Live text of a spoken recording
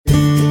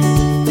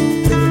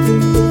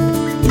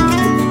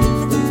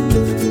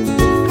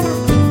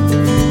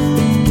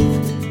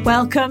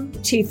Welcome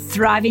to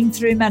Thriving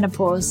Through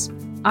Menopause.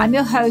 I'm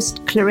your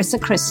host, Clarissa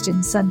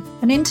Christensen,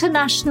 an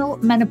international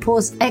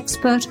menopause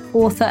expert,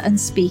 author and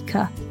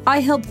speaker. I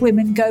help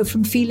women go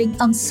from feeling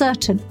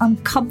uncertain,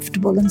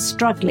 uncomfortable and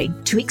struggling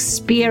to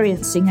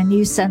experiencing a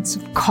new sense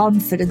of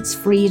confidence,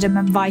 freedom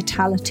and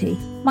vitality.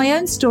 My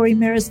own story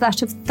mirrors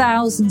that of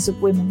thousands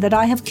of women that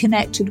I have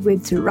connected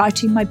with through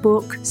writing my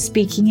book,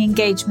 speaking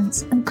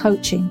engagements and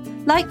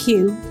coaching. Like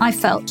you, I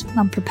felt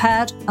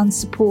unprepared,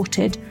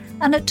 unsupported,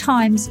 and at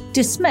times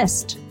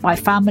dismissed by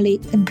family,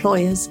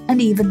 employers,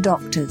 and even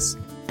doctors.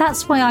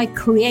 That's why I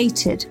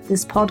created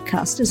this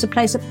podcast as a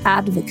place of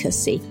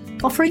advocacy,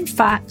 offering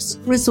facts,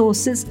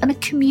 resources, and a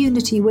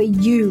community where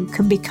you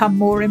can become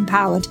more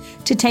empowered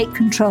to take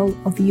control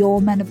of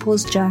your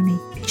menopause journey.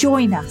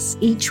 Join us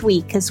each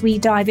week as we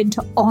dive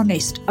into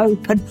honest,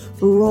 open,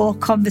 raw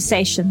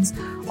conversations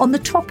on the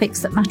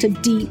topics that matter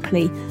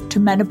deeply to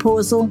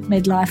menopausal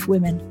midlife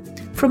women.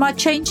 From our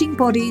changing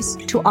bodies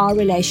to our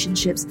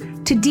relationships,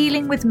 to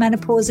dealing with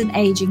menopause and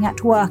aging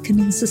at work and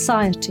in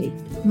society.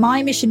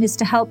 My mission is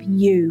to help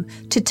you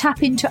to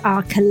tap into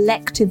our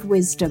collective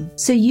wisdom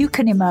so you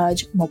can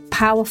emerge more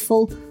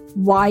powerful,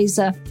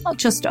 wiser, not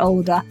just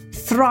older,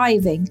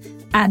 thriving,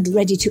 and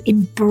ready to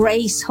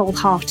embrace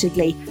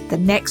wholeheartedly the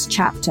next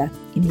chapter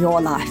in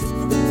your life.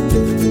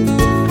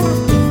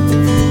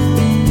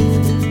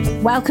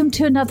 Welcome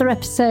to another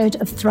episode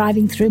of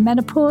Thriving Through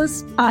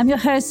Menopause. I'm your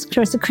host,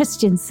 Clarissa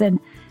Christensen.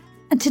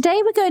 And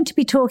today we're going to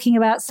be talking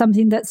about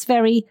something that's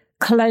very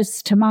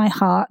close to my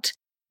heart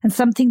and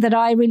something that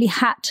I really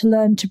had to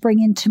learn to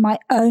bring into my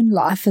own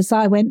life as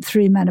I went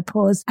through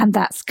menopause, and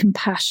that's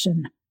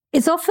compassion.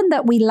 It's often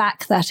that we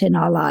lack that in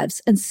our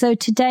lives. And so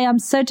today I'm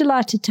so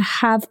delighted to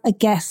have a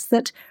guest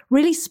that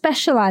really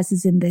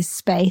specializes in this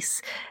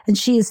space. And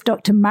she is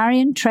Dr.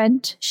 Marion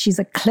Trent. She's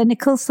a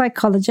clinical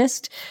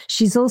psychologist.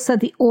 She's also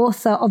the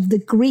author of The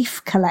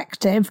Grief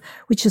Collective,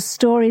 which is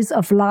stories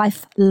of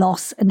life,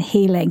 loss, and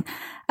healing.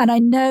 And I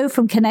know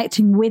from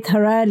connecting with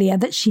her earlier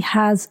that she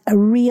has a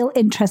real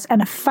interest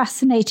and a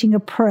fascinating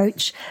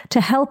approach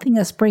to helping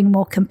us bring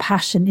more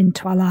compassion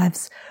into our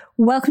lives.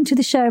 Welcome to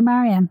the show,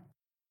 Marion.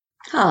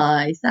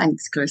 Hi,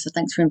 thanks, Clarissa.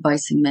 Thanks for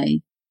inviting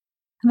me.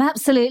 I'm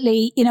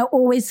absolutely,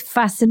 always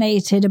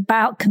fascinated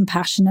about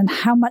compassion and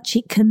how much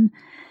it can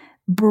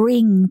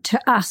bring to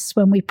us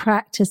when we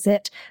practice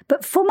it.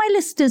 But for my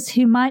listeners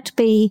who might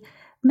be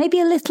maybe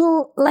a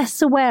little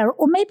less aware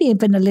or maybe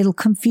even a little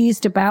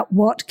confused about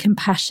what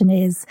compassion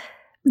is,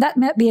 that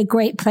might be a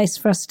great place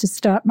for us to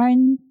start.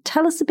 Marion,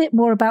 tell us a bit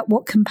more about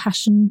what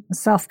compassion,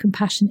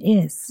 self-compassion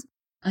is.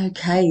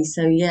 Okay,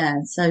 so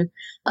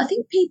I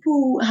think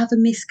people have a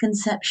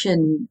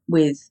misconception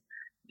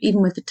even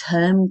with the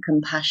term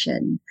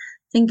compassion,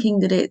 thinking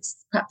that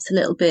it's perhaps a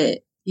little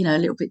bit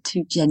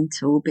too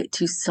gentle, a bit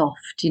too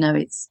soft.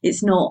 It's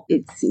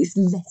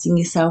letting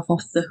yourself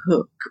off the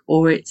hook,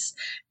 or it's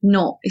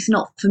not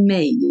for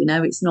me.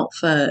 It's not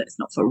for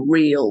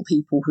real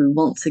people who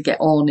want to get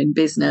on in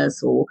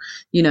business, or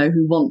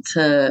who want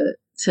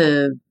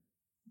to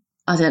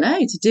I don't know,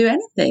 to do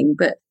anything.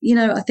 But,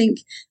 I think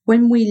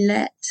when we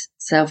let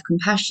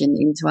self-compassion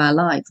into our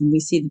life and we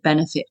see the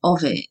benefit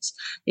of it,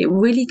 it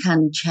really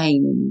can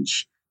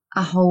change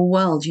our whole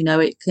world.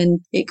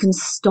 It can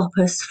stop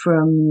us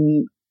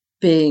from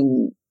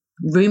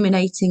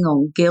ruminating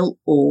on guilt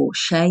or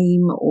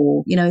shame,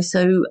 or,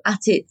 so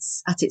at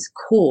its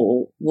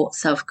core, what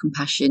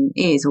self-compassion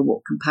is, or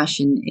what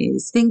compassion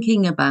is,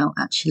 thinking about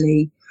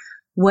actually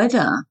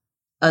whether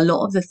a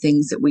lot of the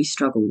things that we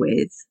struggle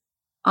with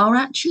are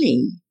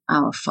actually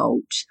our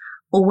fault,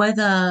 or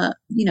whether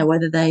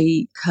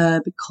they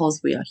occur because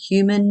we are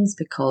humans,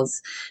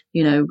 because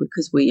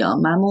we are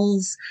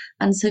mammals.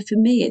 And so for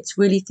me, it's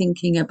really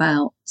thinking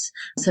about,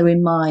 so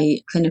in my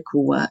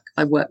clinical work,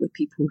 I work with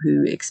people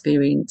who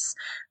experience,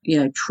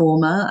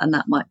 trauma, and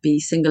that might be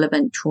single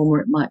event trauma,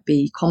 it might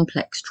be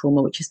complex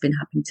trauma, which has been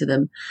happening to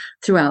them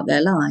throughout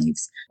their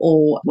lives,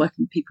 or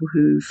working with people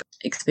who've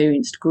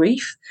experienced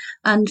grief.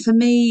 And for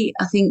me,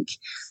 I think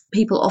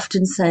people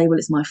often say, well,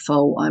 it's my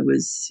fault. I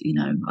was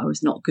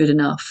not good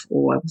enough,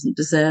 or I wasn't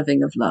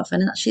deserving of love.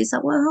 And actually it's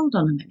like, well, hold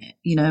on a minute.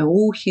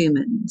 All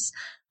humans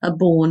are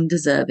born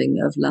deserving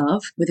of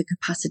love, with a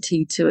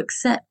capacity to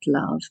accept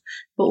love.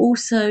 But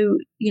also,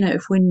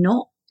 if we're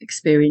not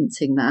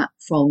experiencing that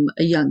from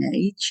a young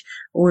age,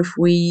 or if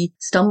we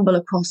stumble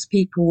across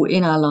people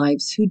in our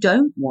lives who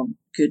don't want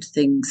good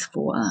things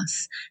for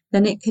us,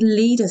 then it can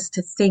lead us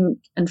to think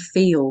and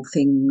feel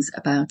things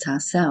about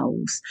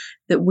ourselves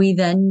that we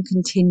then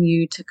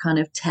continue to kind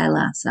of tell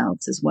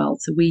ourselves as well.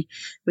 So we're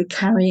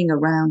carrying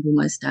around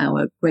almost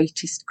our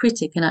greatest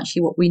critic, and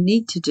actually what we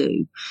need to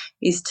do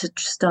is to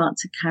start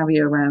to carry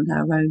around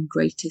our own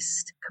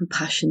greatest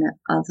compassionate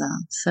other.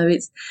 So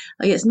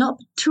it's not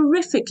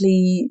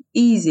terrifically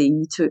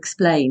easy to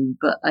explain,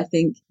 but I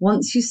think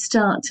once you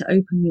start to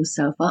open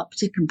yourself up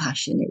to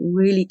compassion, it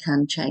really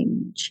can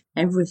change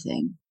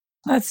everything.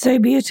 That's so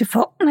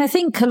beautiful. And I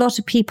think a lot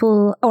of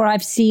people, or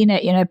I've seen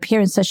it, appear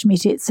in social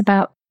media, it's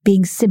about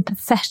being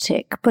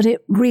sympathetic, but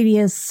it really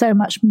is so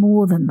much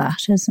more than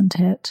that, isn't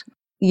it?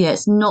 Yeah,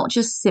 it's not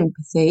just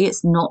sympathy,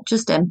 it's not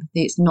just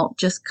empathy, it's not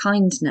just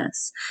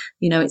kindness.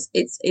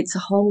 It's a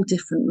whole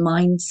different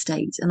mind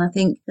state. And I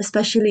think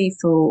especially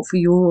for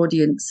your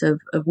audience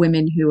of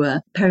women who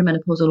are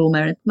perimenopausal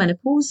or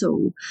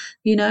menopausal,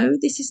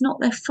 this is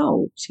not their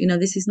fault.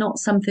 This is not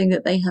something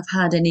that they have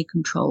had any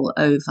control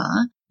over.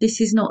 This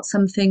is not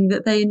something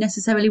that they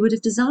necessarily would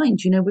have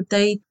designed. Would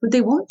they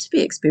want to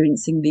be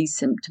experiencing these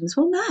symptoms?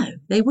 Well, no,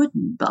 they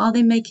wouldn't. But are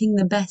they making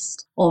the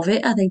best of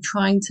it? Are they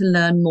trying to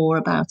learn more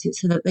about it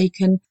so that they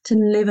can to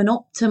live an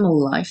optimal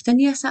life? Then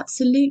yes,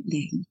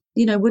 absolutely.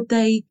 Would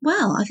they?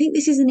 Well, I think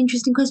this is an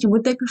interesting question.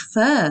 Would they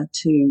prefer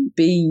to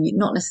be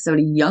not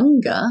necessarily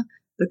younger?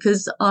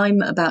 Because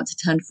I'm about to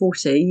turn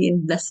 40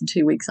 in less than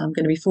 2 weeks. I'm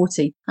going to be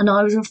 40. And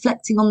I was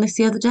reflecting on this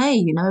the other day.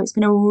 It's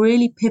been a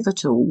really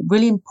pivotal,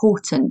 really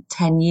important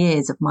 10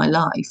 years of my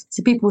life.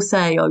 So people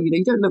say, oh,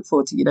 you don't look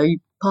 40, you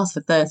pass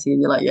for 30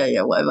 and you're like,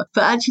 yeah, whatever.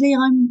 But actually,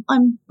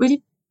 I'm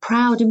really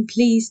proud and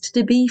pleased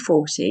to be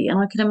 40. And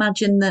I can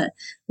imagine that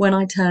when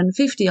I turn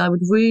 50, I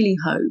would really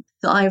hope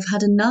that I've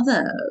had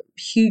another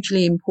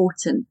hugely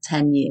important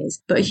 10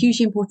 years, but a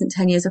hugely important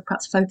 10 years of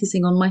perhaps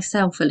focusing on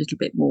myself a little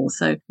bit more.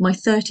 So my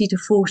 30 to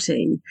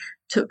 40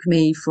 took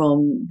me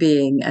from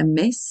being a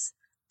miss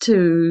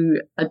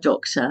to a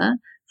doctor,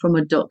 from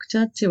a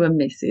doctor to a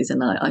Mrs.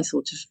 And I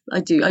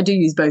do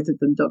use both of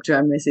them, Doctor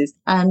and Mrs.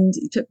 And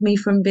it took me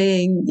from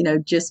being,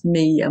 just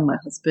me and my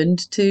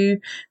husband to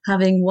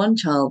having one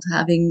child,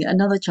 having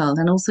another child,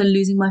 and also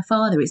losing my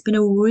father. It's been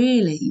a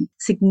really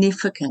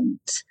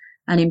significant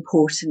and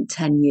important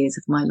 10 years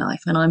of my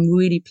life. And I'm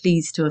really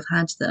pleased to have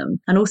had them,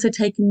 and also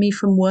taken me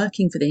from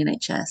working for the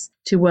NHS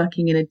to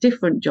working in a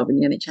different job in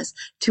the NHS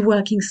to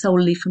working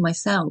solely for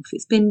myself.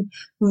 It's been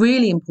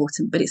really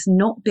important, but it's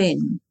not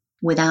been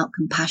without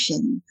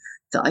compassion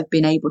that I've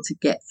been able to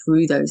get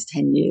through those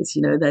 10 years.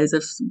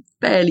 There's some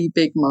fairly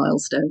big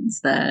milestones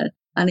there.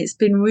 And it's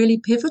been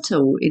really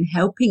pivotal in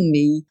helping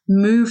me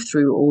move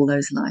through all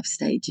those life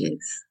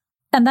stages.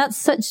 And that's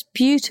such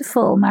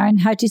beautiful, Marion,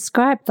 how you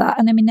describe that.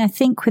 And I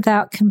think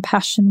without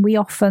compassion, we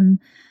often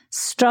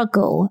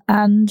struggle.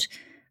 And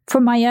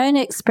from my own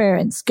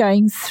experience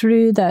going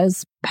through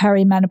those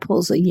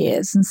perimenopausal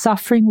years and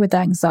suffering with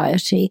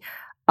anxiety,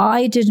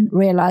 I didn't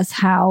realize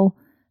how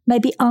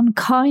maybe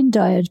unkind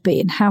I had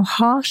been, how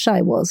harsh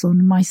I was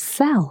on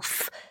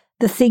myself,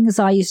 the things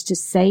I used to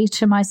say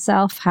to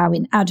myself, how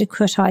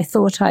inadequate I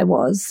thought I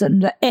was.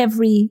 And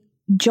every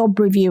job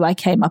review I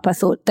came up, I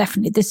thought,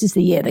 definitely, this is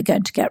the year they're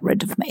going to get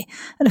rid of me.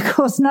 And of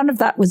course, none of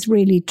that was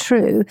really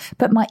true.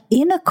 But my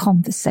inner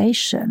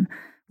conversation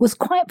was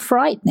quite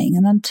frightening.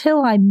 And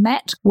until I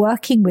met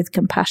working with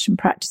compassion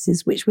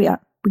practices, which we're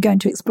going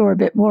to explore a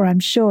bit more, I'm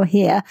sure,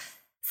 here,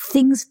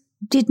 things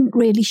didn't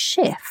really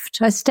shift.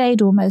 I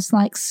stayed almost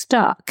like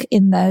stuck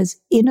in those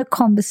inner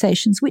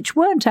conversations, which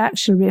weren't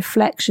actually a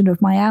reflection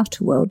of my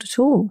outer world at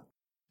all.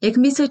 It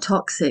can be so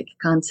toxic,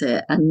 can't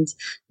it? And,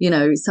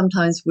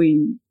 sometimes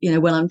when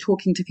I'm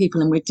talking to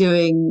people and we're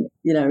doing,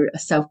 a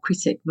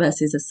self-critic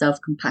versus a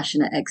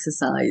self-compassionate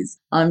exercise,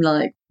 I'm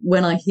like,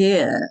 when I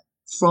hear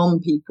from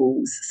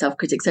people's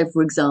self-critic, so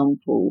for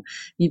example,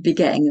 you'd be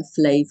getting a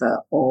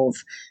flavour of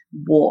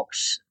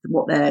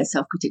what their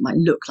self-critic might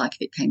look like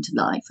if it came to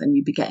life, and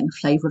you'd be getting a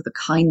flavour of the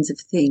kinds of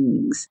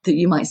things that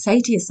you might say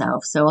to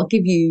yourself. So I'll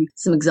give you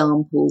some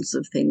examples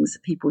of things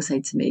that people say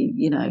to me,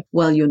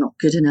 well, you're not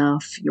good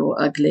enough, you're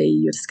ugly,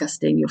 you're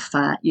disgusting, you're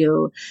fat,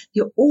 you're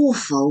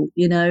awful,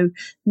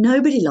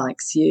 nobody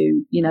likes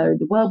you,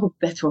 the world would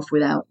be better off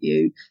without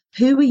you.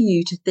 Who are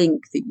you to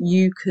think that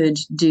you could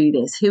do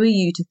this? Who are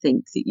you to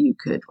think that you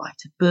could write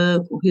a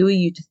book? Or who are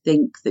you to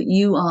think that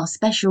you are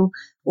special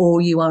or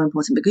you are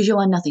important? Because you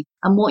are nothing.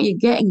 And what you're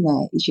getting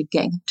there is you're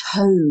getting a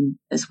tone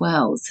as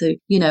well. So,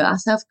 our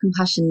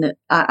self-compassion,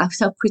 our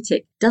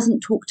self-critic doesn't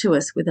talk to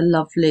us with a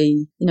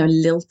lovely,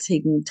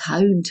 lilting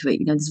tone to it.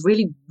 There's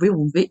really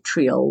real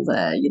vitriol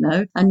there,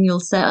 and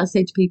I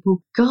say to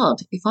people, God,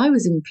 if I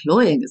was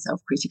employing a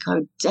self-critic, I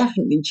would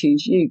definitely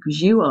choose you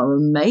because you are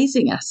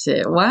amazing at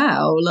it.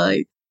 Wow.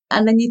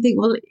 And then you think,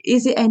 well,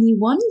 is it any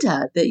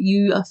wonder that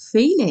you are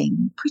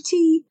feeling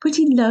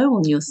pretty low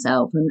on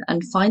yourself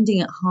and finding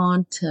it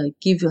hard to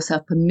give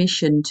yourself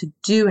permission to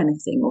do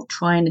anything or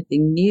try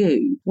anything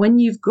new when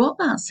you've got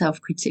that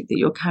self-critic that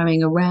you're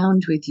carrying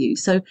around with you?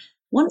 So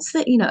once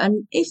that,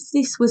 and if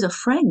this was a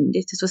friend,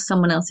 if this was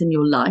someone else in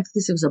your life, if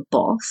this was a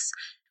boss,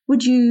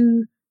 would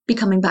you be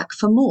coming back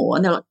for more?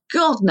 And they're like,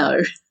 God, no,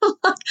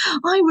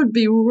 I would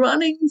be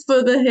running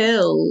for the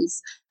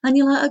hills. And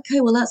you're like,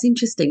 okay, well, that's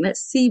interesting. Let's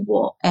see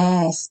what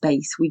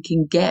airspace we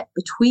can get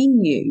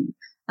between you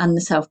and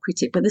the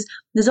self-critic. But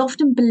there's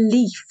often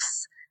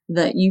beliefs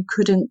that you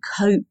couldn't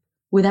cope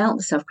without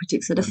the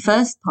self-critic. So the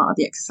first part of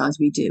the exercise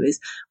we do is,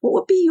 what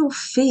would be your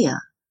fear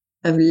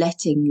of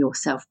letting your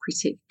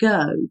self-critic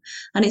go?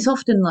 And it's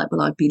often like,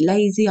 well, I'd be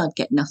lazy, I'd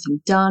get nothing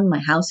done, my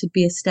house would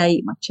be a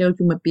state, my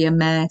children would be a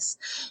mess,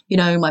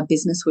 my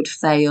business would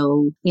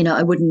fail,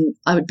 I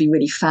would be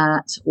really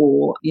fat,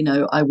 or,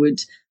 I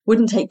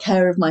wouldn't take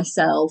care of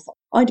myself.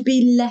 I'd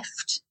be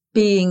left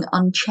being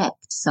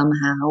unchecked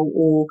somehow,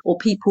 or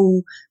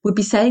people would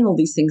be saying all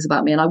these things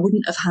about me and I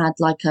wouldn't have had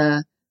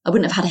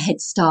a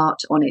head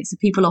start on it. So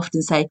people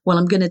often say, well,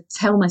 I'm going to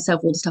tell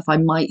myself all the stuff I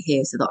might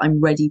hear so that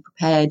I'm ready,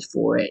 prepared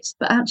for it.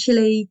 But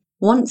actually,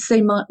 once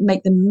they might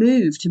make the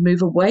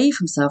move away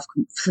from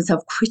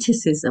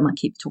self-criticism, I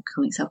keep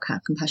calling it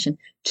self-compassion,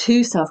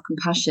 to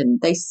self-compassion,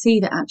 they see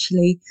that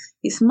actually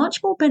it's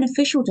much more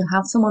beneficial to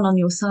have someone on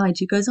your side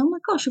who goes, oh my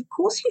gosh, of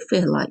course you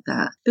feel like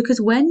that.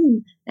 Because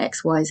when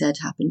X, Y, Z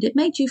happened, it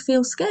made you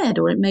feel scared,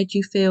 or it made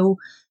you feel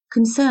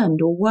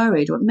concerned or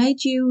worried, or it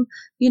made you,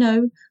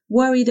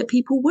 worry that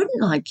people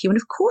wouldn't like you. And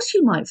of course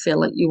you might feel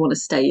like you want to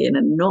stay in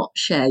and not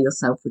share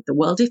yourself with the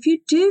world if you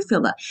do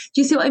feel that.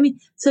 Do you see what I mean?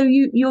 So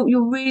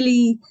you're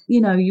really,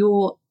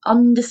 you're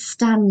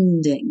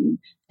understanding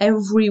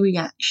every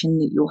reaction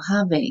that you're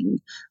having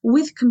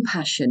with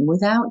compassion,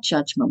 without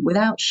judgment,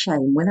 without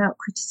shame, without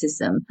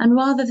criticism. And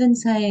rather than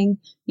saying,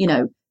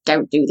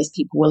 don't do this,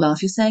 people will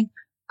laugh, you're saying,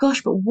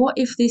 gosh, but what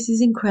if this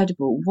is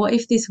incredible? What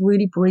if this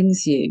really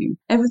brings you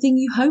everything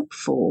you hope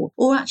for?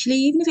 Or actually,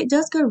 even if it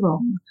does go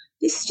wrong,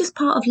 this is just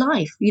part of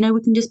life. We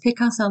can just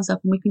pick ourselves up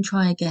and we can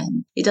try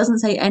again. It doesn't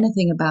say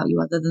anything about you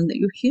other than that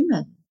you're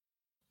human.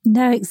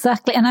 No,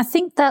 exactly. And I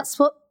think that's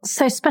what's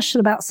so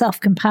special about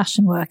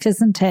self-compassion work,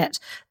 isn't it?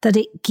 That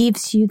it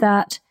gives you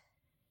that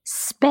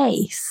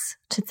space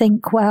to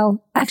think,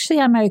 well, actually,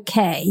 I'm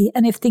okay.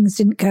 And if things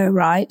didn't go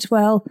right,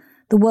 well,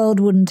 the world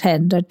wouldn't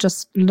end. I'd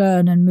just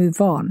learn and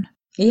move on.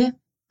 Yeah,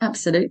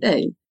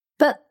 absolutely.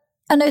 But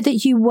I know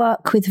that you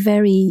work with a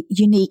very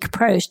unique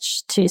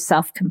approach to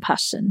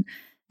self-compassion.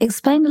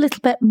 Explain a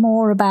little bit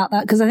more about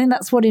that, because I think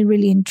that's what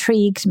really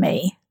intrigued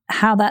me,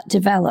 how that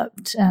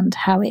developed and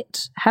how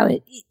it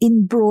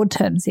in broad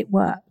terms it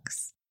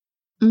works.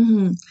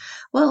 Mm-hmm.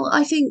 Well,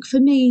 I think for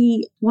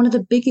me, one of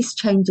the biggest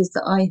changes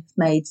that I've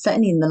made,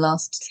 certainly in the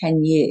last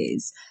 10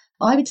 years,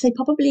 I would say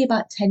probably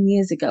about 10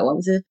 years ago, what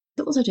was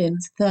I doing? I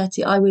was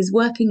 30. I was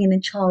working in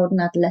a child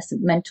and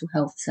adolescent mental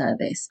health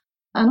service.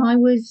 And I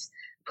was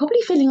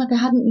probably feeling like I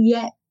hadn't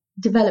yet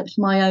developed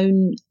my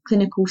own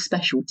clinical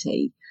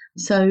specialty.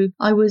 So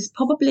I was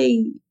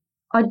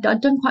I'd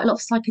done quite a lot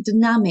of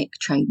psychodynamic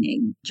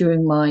training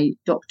during my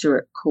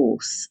doctorate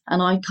course.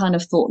 And I kind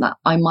of thought that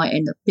I might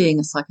end up being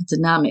a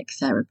psychodynamic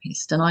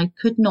therapist. And I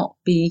could not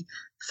be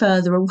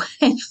further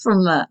away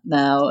from that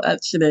now,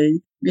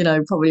 actually,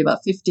 probably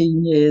about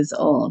 15 years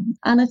on.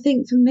 And I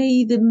think for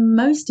me, the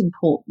most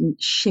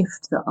important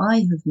shift that I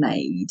have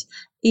made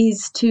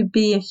is to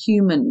be a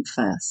human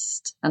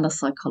first and a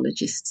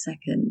psychologist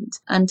second.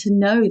 And to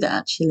know that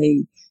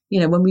actually,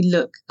 when we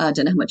look, I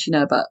don't know how much you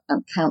know about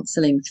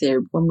counselling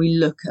theory, when we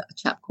look at a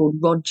chap called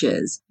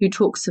Rogers, who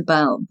talks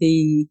about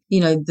the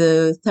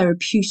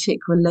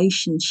therapeutic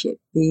relationship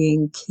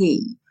being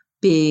key,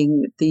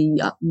 being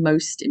the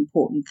most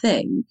important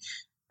thing,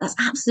 that's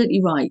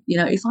absolutely right.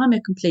 If I'm a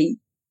complete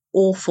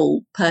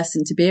awful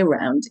person to be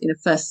around in a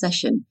first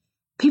session,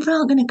 people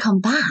aren't going to come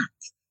back,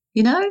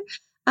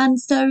 And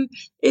so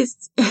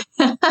it's,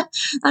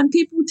 and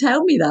people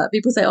tell me that.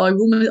 People say, oh, I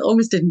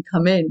almost didn't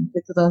come in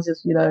because I was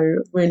just,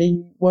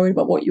 really worried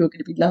about what you were going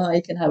to be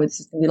like and how this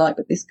is going to be like.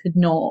 But this could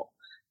not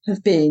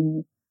have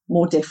been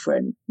more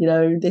different.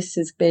 This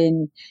has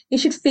been, it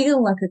should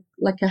feel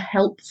like a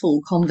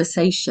helpful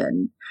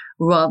conversation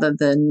rather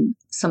than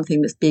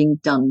something that's being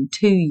done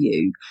to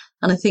you.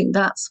 And I think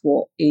that's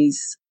what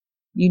is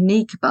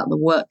unique about the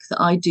work that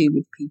I do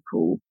with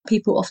people.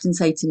 People often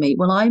say to me,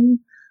 well, I'm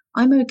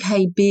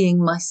okay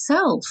being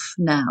myself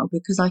now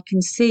because I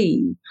can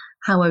see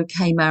how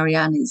okay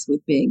Marianne is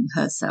with being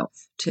herself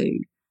too.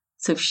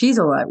 So if she's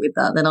all right with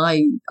that, then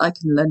I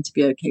can learn to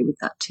be okay with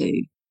that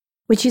too.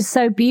 Which is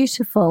so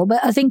beautiful.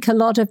 But I think a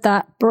lot of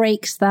that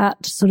breaks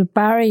that sort of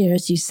barrier,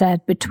 as you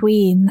said,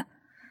 between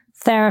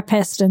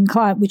therapist and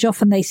client, which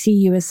often they see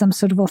you as some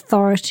sort of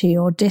authority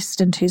or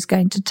distant who's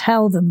going to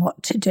tell them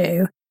what to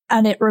do.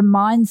 And it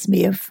reminds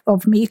me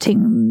of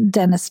meeting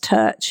Dennis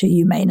Turch, who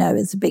you may know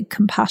is a big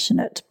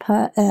compassionate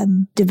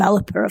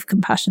developer of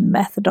compassion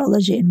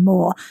methodology and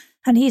more.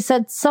 And he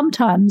said,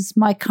 sometimes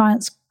my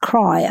clients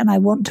cry and I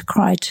want to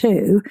cry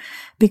too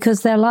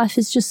because their life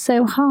is just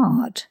so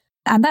hard.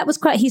 And that was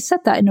he said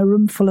that in a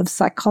room full of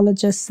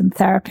psychologists and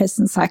therapists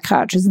and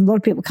psychiatrists, and a lot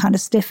of people kind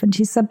of stiffened.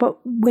 He said, but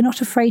we're not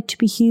afraid to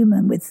be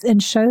human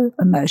and show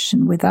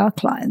emotion with our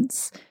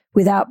clients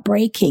without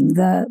breaking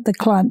the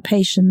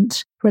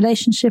client-patient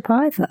relationship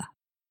either.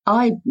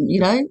 I'm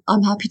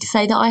happy to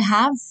say that I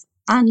have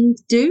and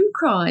do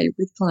cry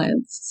with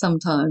clients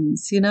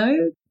sometimes,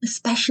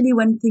 especially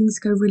when things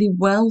go really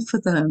well for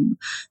them.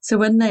 So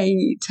when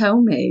they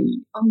tell me,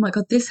 oh my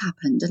God, this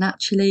happened, and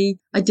actually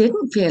I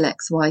didn't feel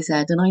X, Y, Z,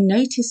 and I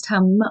noticed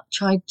how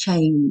much I'd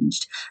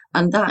changed.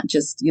 And that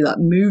just, that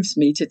moves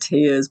me to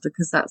tears,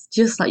 because that's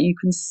just like, you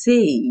can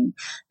see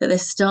that they're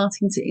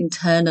starting to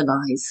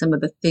internalize some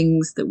of the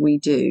things that we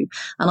do.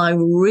 And I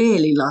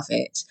really love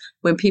it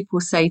when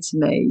people say to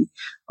me,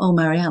 oh,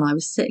 Marianne, I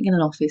was sitting in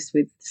an office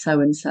with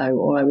so-and-so,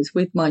 or I was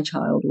with my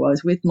child, or I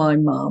was with my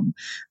mum,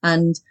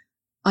 and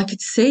I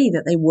could see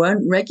that they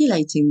weren't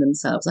regulating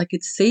themselves. I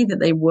could see that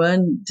they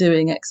weren't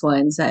doing X, Y,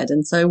 and Z.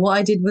 And so what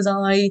I did was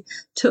I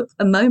took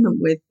a moment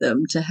with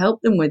them to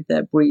help them with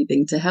their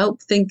breathing, to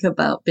help think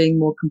about being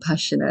more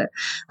compassionate.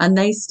 And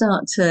they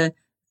start to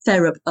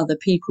therapy other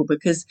people,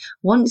 because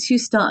once you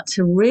start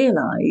to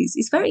realize,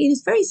 it's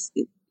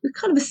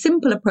kind of a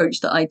simple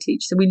approach that I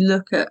teach. So we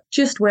look at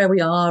just where we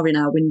are in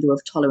our window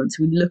of tolerance.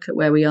 We look at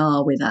where we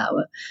are with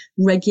our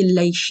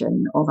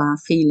regulation of our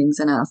feelings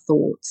and our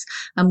thoughts.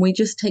 And we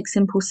just take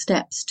simple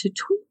steps to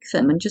tweak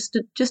them and just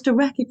to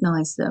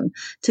recognize them,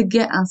 to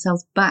get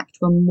ourselves back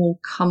to a more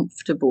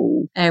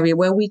comfortable area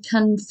where we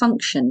can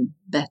function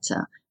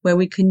better, where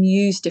we can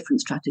use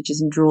different strategies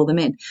and draw them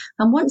in.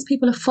 And once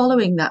people are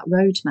following that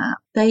roadmap,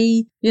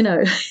 they,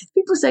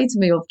 people say to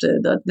me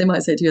often, they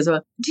might say to you as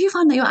well, do you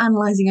find that you're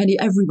analysing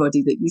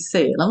everybody that you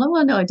see? And I'm like,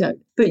 well, no, I don't.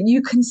 But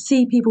you can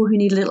see people who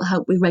need a little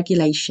help with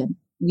regulation,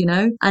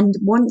 and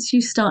once you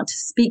start to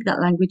speak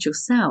that language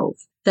yourself,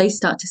 they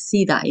start to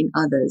see that in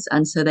others.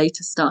 And so they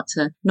start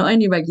to not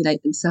only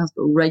regulate themselves,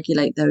 but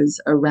regulate those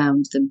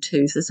around them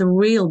too. So there's a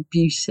real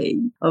beauty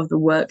of the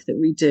work that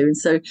we do. And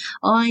so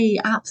I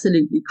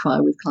absolutely cry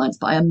with clients,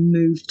 but I am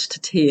moved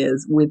to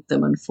tears with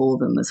them and for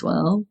them as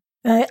well.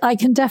 I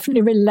can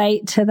definitely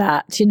relate to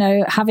that.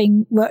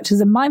 Having worked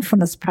as a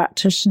mindfulness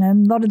practitioner, a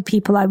lot of the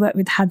people I work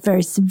with had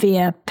very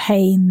severe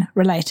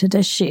pain-related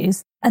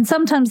issues. And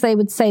sometimes they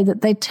would say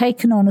that they'd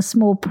taken on a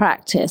small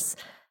practice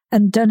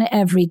and done it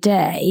every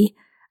day.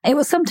 It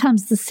was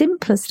sometimes the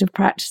simplest of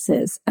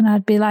practices. And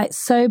I'd be like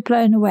so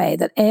blown away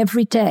that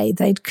every day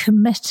they'd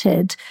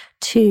committed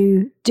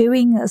to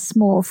doing a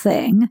small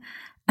thing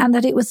and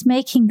that it was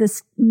making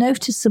this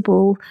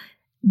noticeable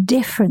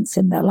difference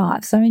in their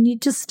lives. I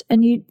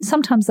mean,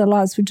 sometimes their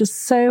lives were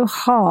just so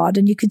hard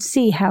and you could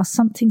see how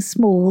something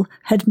small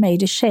had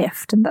made a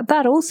shift. And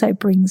that also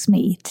brings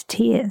me to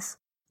tears.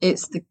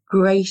 It's the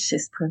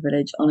greatest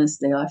privilege,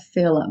 honestly. I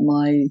feel like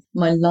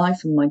my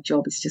life and my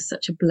job is just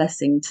such a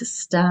blessing to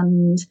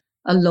stand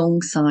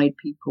alongside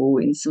people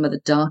in some of the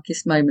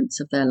darkest moments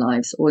of their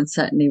lives, or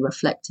certainly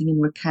reflecting and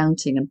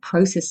recounting and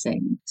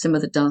processing some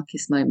of the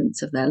darkest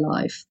moments of their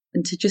life.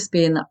 And to just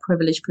be in that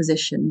privileged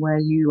position where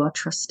you are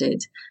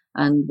trusted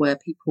and where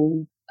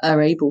people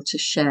are able to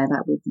share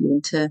that with you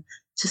and to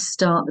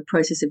start the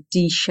process of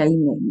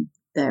de-shaming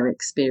their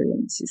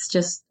experience. It's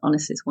just,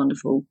 honestly, it's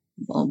wonderful.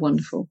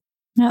 Wonderful.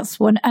 That's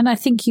one. And I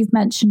think you've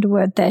mentioned a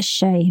word there,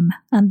 shame.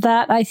 And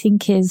that I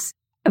think is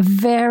a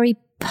very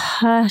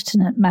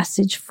pertinent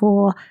message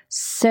for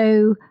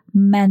so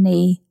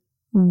many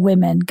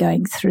women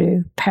going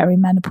through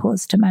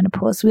perimenopause to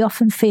menopause. We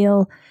often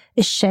feel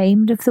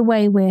ashamed of the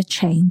way we're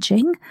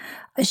changing,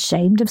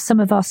 ashamed of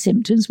some of our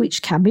symptoms,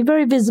 which can be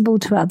very visible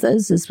to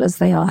others as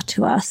they are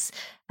to us,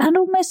 and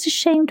almost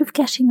ashamed of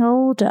getting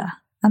older.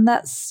 And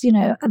that's,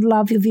 I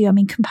love your view. I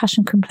mean,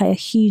 compassion can play a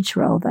huge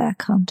role there,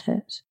 can't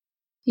it?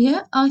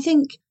 Yeah, I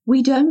think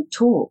we don't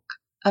talk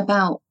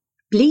about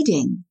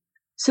bleeding.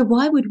 So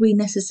why would we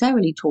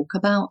necessarily talk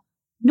about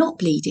not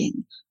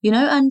bleeding?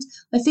 And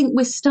I think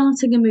we're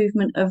starting a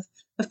movement of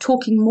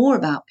talking more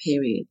about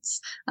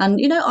periods. And,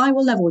 I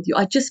will level with you.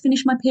 I just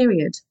finished my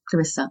period,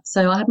 Clarissa.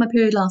 So I had my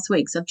period last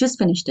week. So I've just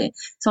finished it.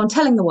 So I'm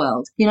telling the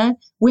world,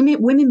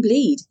 women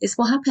bleed. It's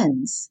what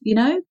happens.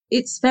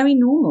 It's very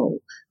normal.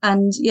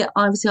 And yeah,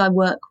 obviously I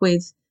work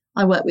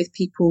with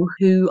people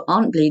who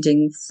aren't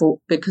bleeding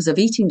because of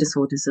eating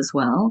disorders as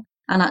well.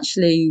 And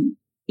actually,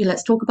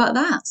 let's talk about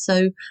that.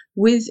 So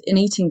with an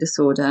eating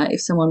disorder,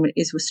 if someone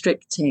is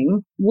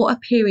restricting, what a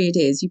period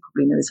is, you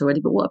probably know this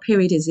already, but what a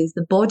period is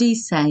the body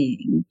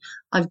saying,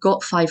 I've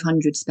got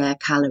 500 spare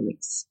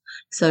calories.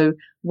 So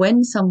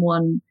when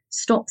someone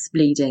stops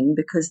bleeding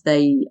because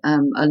they are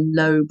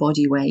low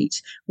body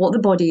weight, what the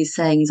body is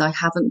saying is, I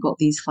haven't got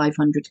these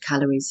 500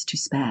 calories to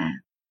spare.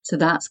 So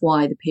that's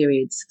why the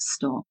periods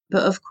stop.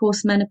 But of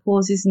course,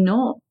 menopause is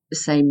not the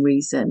same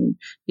reason.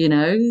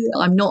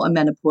 I'm not a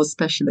menopause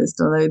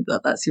specialist, although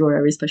that's your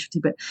area of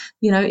specialty. But,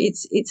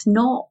 it's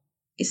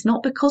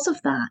not because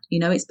of that.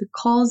 It's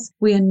because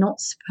we are not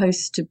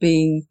supposed to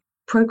be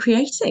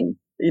procreating,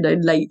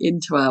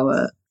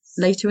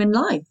 later in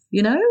life.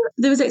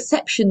 There's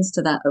exceptions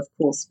to that, of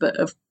course, but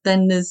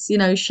then there's,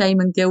 shame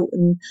and guilt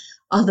and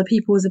other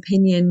people's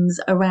opinions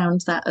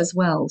around that as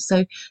well.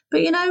 So,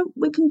 but,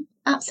 we can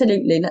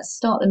absolutely, let's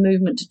start a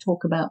movement to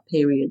talk about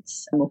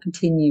periods, and we'll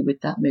continue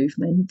with that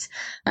movement.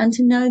 And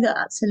to know that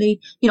actually,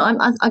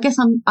 I guess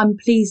I'm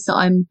pleased that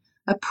I'm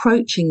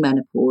approaching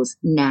menopause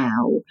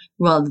now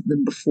rather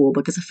than before,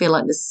 because I feel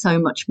like there's so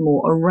much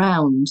more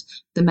around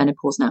the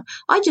menopause now.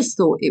 I just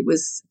thought it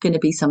was going to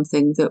be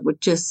something that would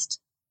just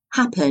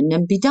happen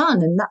and be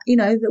done, and that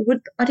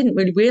I didn't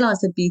really realize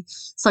there'd be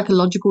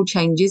psychological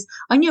changes.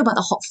 I knew about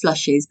the hot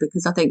flushes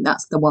because I think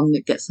that's the one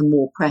that gets the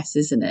more press,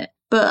 isn't it?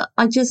 But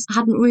I just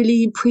hadn't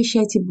really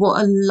appreciated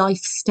what a life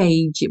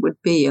stage it would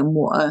be and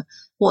what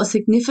a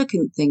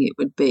significant thing it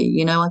would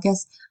be. I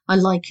guess I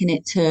liken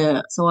it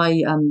to, so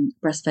I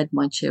breastfed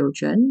my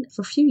children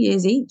for a few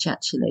years each,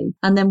 actually,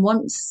 and then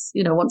once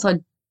I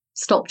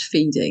stopped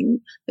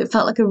feeding, it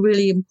felt like a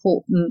really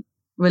important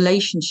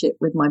relationship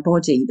with my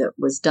body that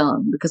was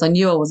done, because I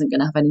knew I wasn't going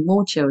to have any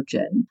more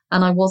children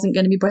and I wasn't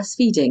going to be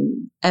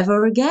breastfeeding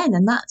ever again.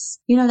 And that's,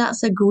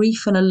 that's a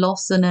grief and a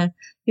loss and a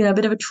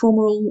bit of a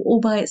trauma all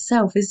by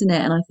itself, isn't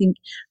it? And I think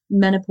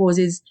menopause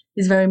is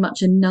very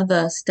much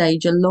another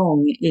stage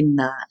along in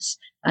that.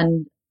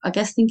 And I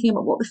guess thinking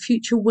about what the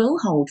future will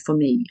hold for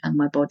me and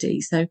my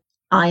body. So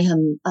I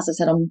am, as I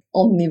said, I'm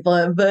on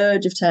the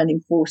verge of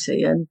turning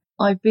 40, and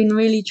I've been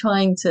really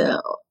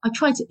I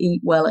try to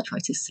eat well, I try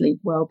to sleep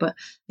well, but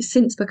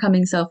since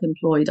becoming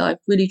self-employed, I've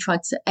really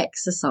tried to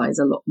exercise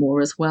a lot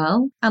more as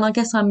well. And I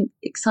guess I'm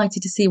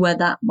excited to see where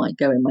that might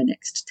go in my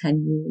next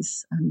 10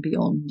 years and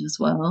beyond as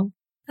well.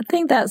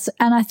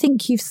 I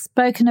think you've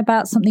spoken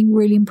about something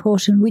really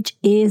important, which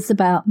is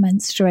about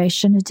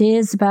menstruation.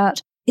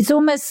 It's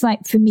almost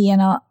like for me,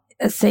 and I'll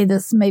say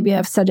this, maybe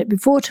I've said it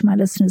before to my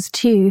listeners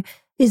too,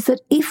 is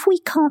that if we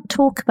can't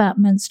talk about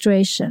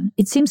menstruation,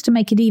 it seems to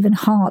make it even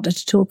harder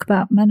to talk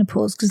about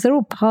menopause, because they're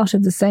all part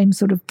of the same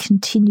sort of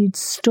continued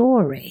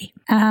story.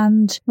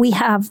 And we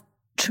have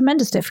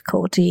tremendous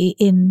difficulty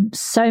in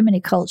so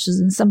many cultures.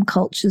 In some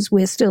cultures,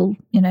 we're still,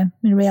 in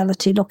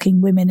reality,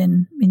 locking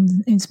women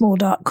in small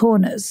dark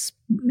corners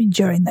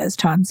during those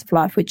times of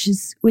life, which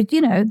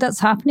that's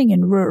happening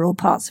in rural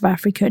parts of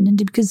Africa and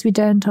India because we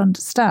don't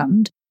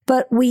understand.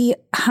 But we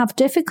have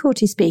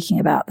difficulty speaking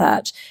about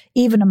that,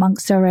 even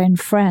amongst our own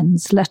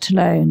friends, let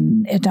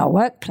alone in our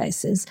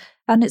workplaces.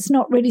 And it's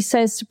not really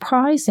so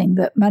surprising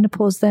that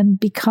menopause then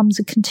becomes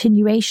a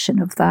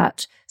continuation of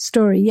that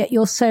story. Yet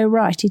you're so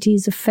right. It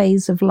is a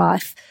phase of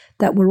life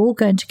that we're all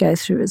going to go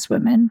through as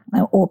women,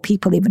 or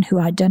people even who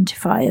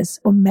identify as,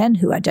 or men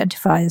who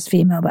identify as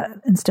female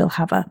and still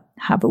have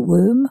a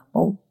womb,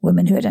 or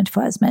women who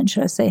identify as men,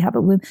 should I say, have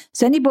a womb.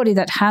 So anybody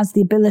that has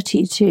the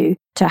ability to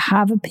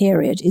have a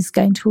period is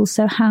going to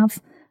also have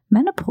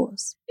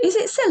menopause. Is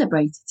it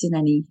celebrated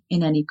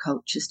in any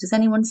cultures? Does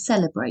anyone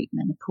celebrate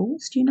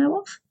menopause? Do you know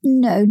of?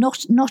 No,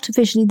 not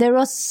officially. There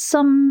are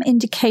some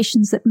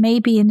indications that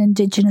maybe in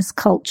indigenous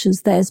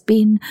cultures there's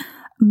been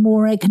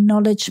more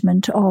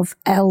acknowledgement of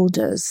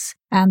elders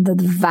and the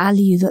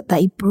value that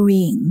they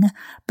bring,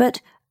 but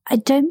I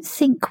don't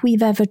think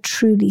we've ever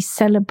truly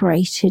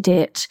celebrated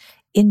it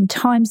in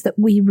times that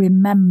we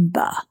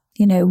remember.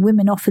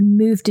 Women often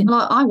moved in.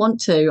 Well, I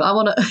want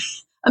a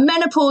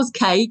menopause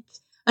cake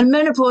and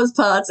menopause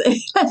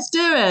party. Let's do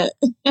it.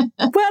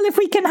 Well, if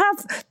we can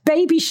have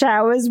baby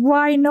showers,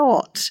 why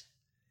not?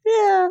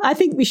 Yeah, I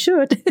think we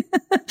should.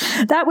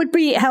 That would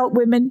help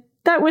women.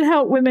 That would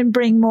help women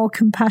bring more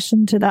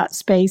compassion to that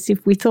space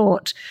if we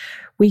thought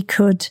we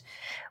could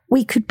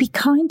be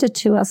kinder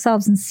to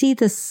ourselves and see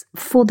this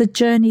for the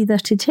journey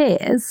that it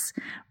is,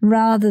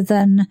 rather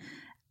than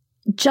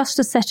just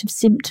a set of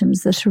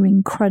symptoms that are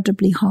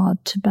incredibly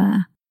hard to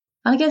bear.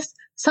 I guess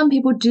some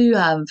people do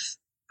have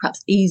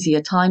perhaps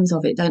easier times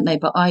of it, don't they?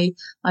 But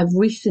I've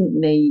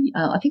recently,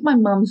 I think my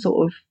mum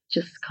sort of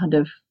just kind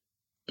of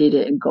did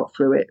it and got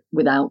through it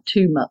without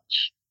too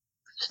much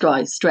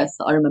stress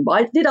that I remember.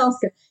 I did ask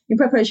her, in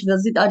preparation for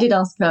this, I did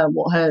ask her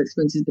what her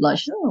experiences would be like.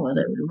 She said, I don't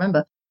really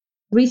remember.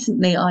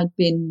 Recently, I'd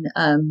been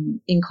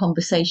in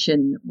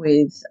conversation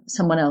with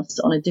someone else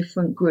on a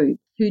different group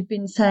who'd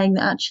been saying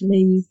that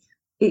actually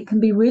it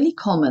can be really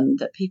common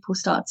that people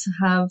start to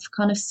have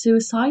kind of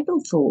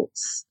suicidal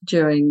thoughts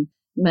during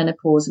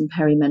menopause and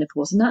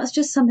perimenopause. And that's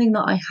just something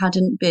that I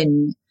hadn't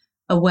been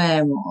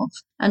aware of.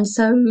 And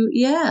so,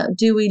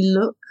 do we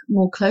look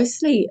more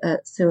closely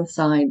at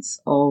suicides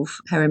of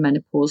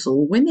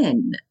perimenopausal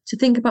women to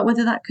think about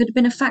whether that could have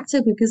been a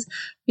factor? Because,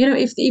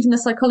 if even the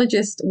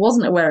psychologist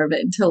wasn't aware of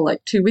it until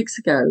like 2 weeks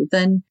ago,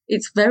 then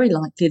it's very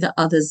likely that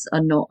others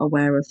are not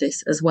aware of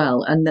this as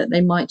well, and that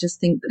they might just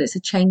think that it's a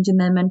change in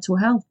their mental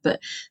health. But,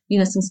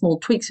 some small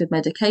tweaks with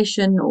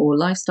medication or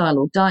lifestyle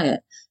or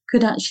diet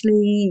could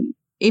actually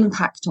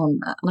impact on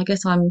that. And I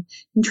guess I'm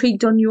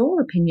intrigued on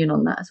your opinion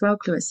on that as well,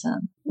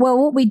 Clarissa. Well,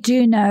 what we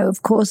do know,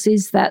 of course,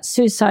 is that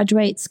suicide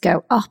rates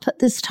go up at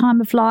this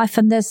time of life.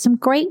 And there's some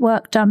great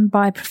work done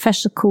by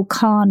Professor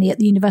Kulkarni at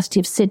the University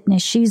of Sydney.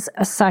 She's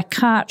a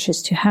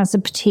psychiatrist who has a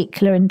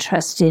particular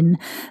interest in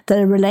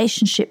the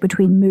relationship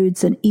between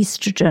moods and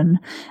estrogen.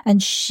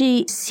 And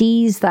she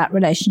sees that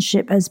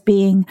relationship as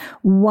being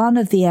one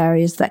of the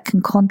areas that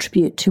can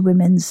contribute to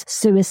women's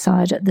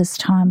suicide at this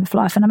time of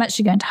life. And I'm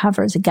actually going to have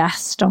her as a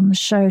guest on the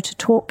show to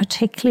talk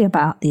particularly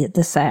about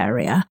this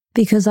area,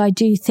 because I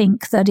do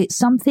think that it's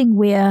something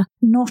we're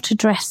not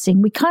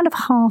addressing. We kind of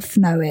half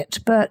know it,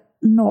 but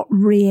not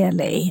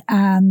really.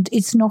 And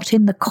it's not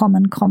in the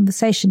common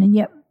conversation. And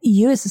yet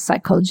you as a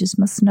psychologist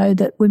must know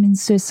that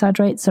women's suicide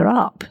rates are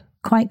up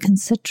quite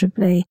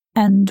considerably.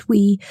 And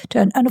we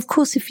don't. And of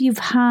course, if you've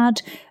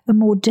had a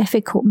more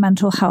difficult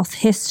mental health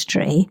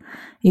history,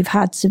 you've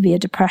had severe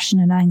depression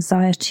and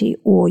anxiety,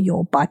 or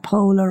you're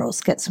bipolar or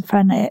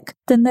schizophrenic,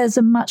 then there's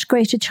a much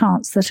greater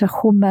chance that a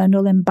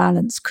hormonal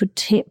imbalance could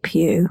tip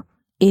you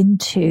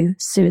into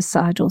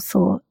suicidal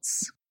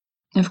thoughts.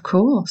 Of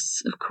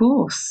course.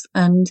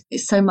 And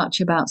it's so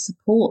much about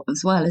support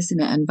as well, isn't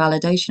it? And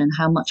validation and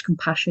how much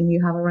compassion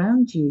you have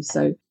around you.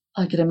 So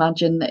I could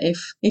imagine that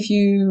if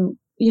you,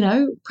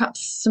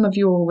 perhaps some of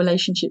your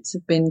relationships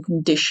have been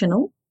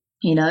conditional,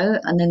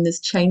 and then there's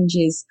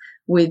changes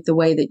with the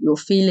way that you're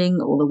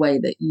feeling or the way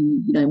that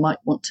you might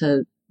want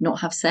to not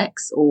have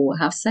sex or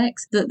have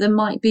sex, that there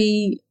might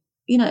be,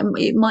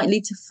 it might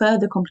lead to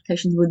further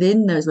complications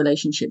within those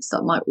relationships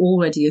that might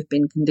already have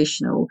been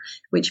conditional,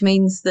 which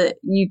means that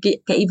you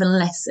get even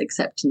less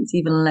acceptance,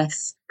 even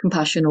less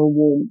compassion or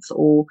warmth,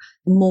 or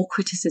more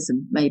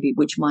criticism maybe,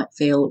 which might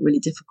feel really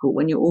difficult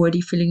when you're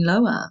already feeling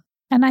lower.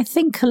 And I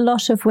think a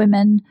lot of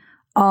women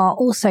are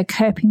also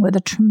coping with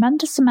a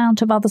tremendous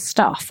amount of other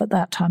stuff at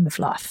that time of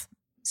life.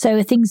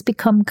 So things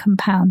become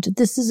compounded.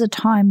 This is a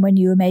time when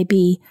you may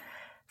be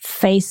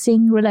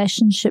facing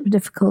relationship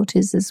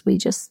difficulties, as we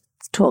just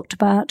talked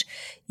about.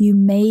 You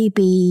may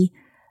be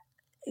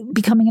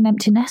becoming an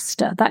empty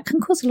nester. That can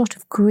cause a lot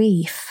of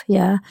grief,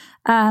 yeah.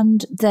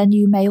 And then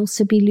you may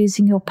also be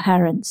losing your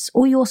parents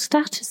or your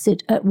status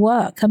at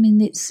work. I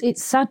mean, it's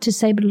sad to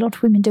say, but a lot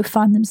of women do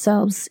find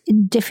themselves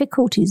in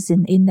difficulties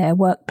in their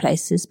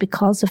workplaces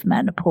because of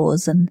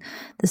menopause and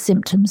the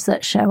symptoms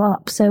that show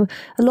up. So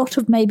a lot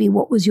of maybe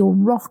what was your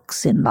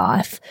rocks in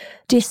life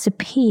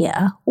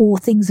disappear, or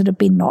things that have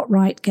been not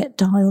right get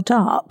dialed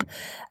up.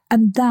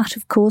 And that,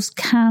 of course,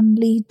 can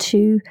lead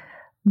to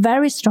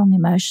very strong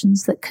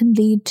emotions that can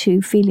lead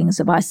to feelings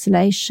of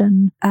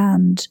isolation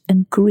and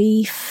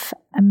grief,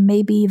 and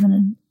maybe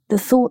even the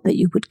thought that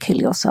you would kill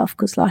yourself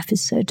because life is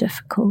so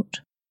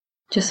difficult.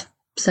 Just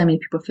so many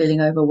people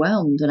feeling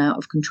overwhelmed and out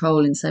of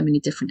control in so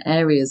many different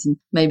areas. And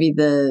maybe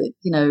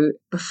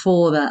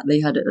before that they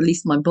had, at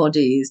least my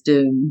body is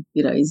doing,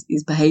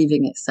 is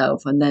behaving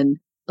itself. And then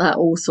that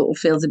all sort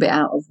of feels a bit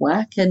out of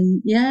whack.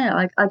 And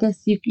yeah, I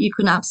guess you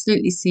can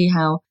absolutely see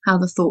how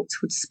the thoughts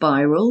would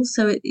spiral.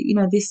 So,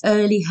 this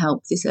early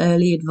help, this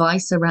early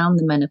advice around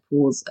the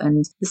menopause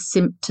and the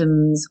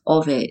symptoms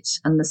of it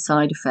and the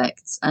side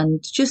effects,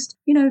 and just,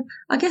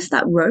 I guess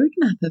that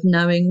roadmap of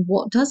knowing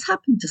what does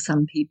happen to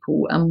some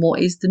people and what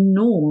is the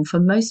norm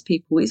for most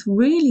people is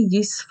really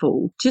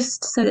useful,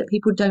 just so that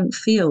people don't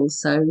feel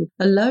so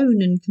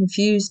alone and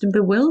confused and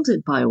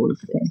bewildered by all of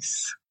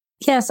this.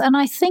 Yes, and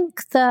I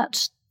think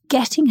that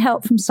getting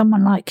help from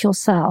someone like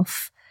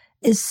yourself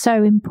is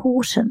so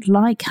important,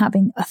 like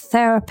having a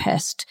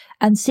therapist,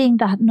 and seeing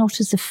that not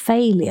as a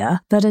failure,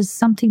 but as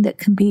something that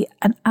can be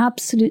an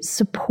absolute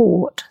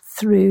support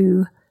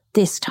through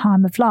this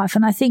time of life.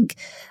 And I think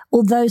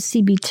although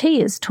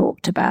CBT is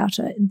talked about,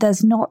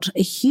 there's not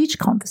a huge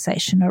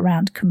conversation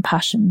around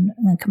compassion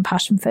and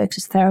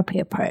compassion-focused therapy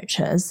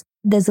approaches.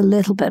 There's a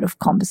little bit of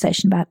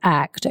conversation about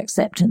ACT,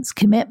 acceptance,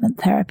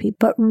 commitment therapy.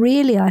 But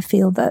really, I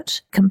feel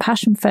that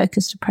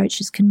compassion-focused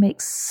approaches can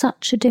make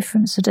such a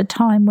difference at a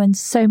time when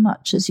so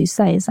much, as you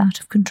say, is out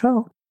of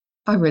control.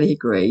 I really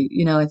agree.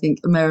 I think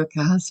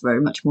America has very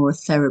much more a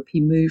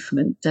therapy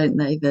movement, don't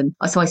they?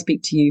 So I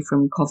speak to you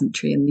from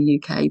Coventry in the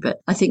UK,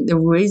 but I think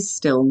there is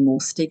still more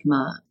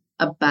stigma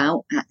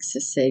about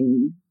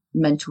accessing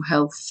mental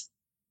health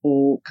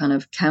or kind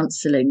of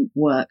counselling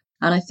work.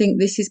 And I think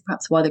this is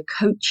perhaps why the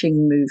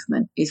coaching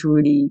movement is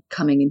really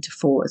coming into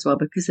fore as well,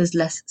 because there's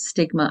less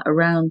stigma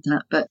around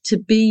that. But to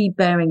be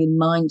bearing in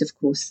mind, of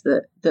course,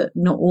 that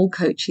not all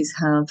coaches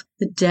have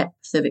the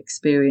depth of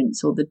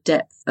experience or the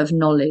depth of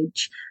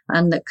knowledge,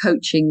 and that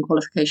coaching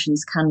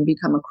qualifications can be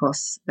come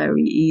across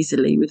very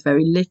easily with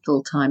very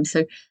little time.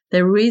 So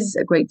there is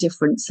a great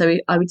difference. So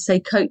I would say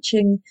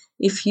coaching,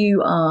 if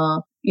you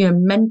are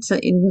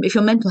if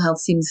your mental health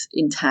seems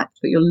intact,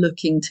 but you're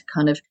looking to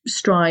kind of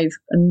strive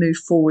and move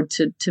forward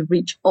to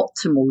reach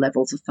optimal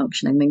levels of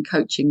functioning, then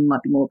coaching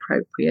might be more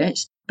appropriate.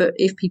 But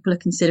if people are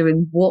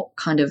considering what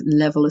kind of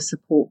level of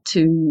support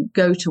to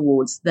go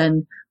towards,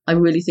 then I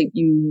really think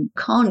you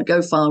can't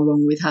go far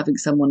wrong with having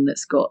someone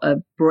that's got a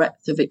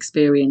breadth of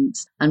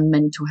experience and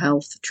mental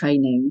health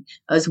training,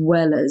 as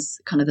well as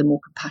kind of the more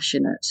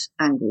compassionate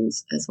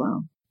angles as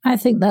well. I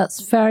think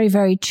that's very,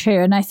 very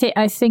true. And I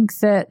think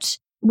that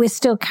we're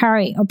still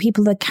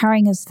people are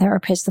carrying as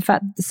therapists the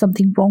fact that there's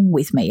something wrong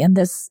with me. And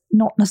there's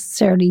not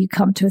necessarily you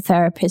come to a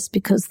therapist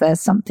because there's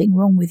something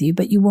wrong with you,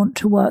 but you want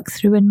to work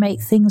through and make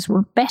things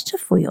better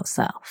for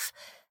yourself.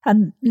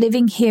 And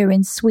living here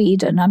in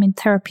Sweden, I mean,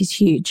 therapy's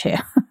huge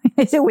here.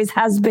 It always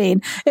has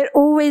been. It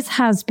always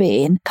has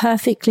been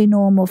perfectly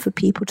normal for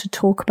people to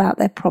talk about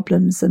their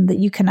problems, and that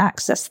you can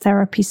access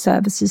therapy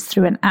services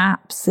through an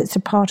app. So it's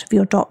a part of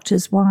your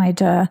doctor's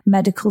wider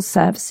medical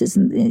services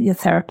and your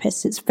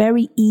therapist. It's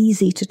very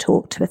easy to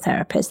talk to a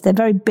therapist. They're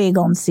very big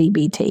on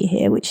CBT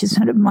here, which is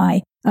sort of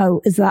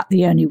is that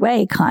the only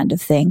way kind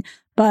of thing.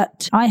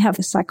 But I have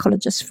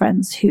psychologist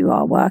friends who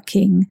are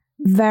working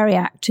very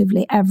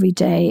actively every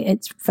day.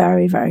 It's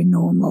very, very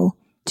normal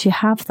to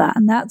have that.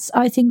 And that's,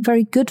 I think,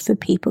 very good for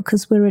people,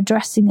 because we're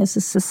addressing as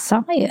a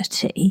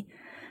society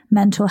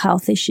mental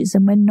health issues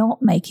and we're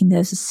not making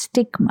those a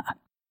stigma.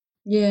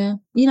 Yeah.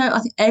 You know, I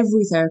think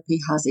every therapy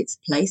has its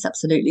place,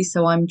 absolutely.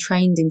 So I'm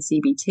trained in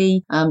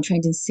CBT, I'm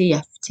trained in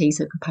CFT,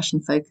 so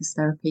compassion focused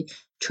therapy,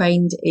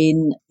 trained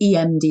in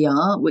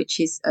EMDR, which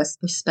is a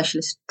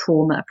specialist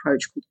trauma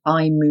approach called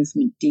eye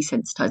movement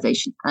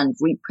desensitization and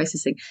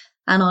reprocessing.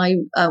 And I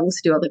also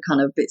do other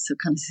kind of bits of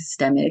kind of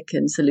systemic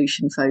and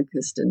solution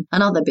focused and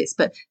other bits,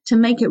 but to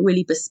make it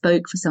really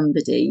bespoke for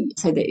somebody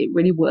so that it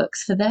really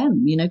works for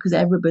them, you know, because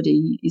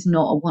everybody is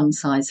not a one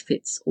size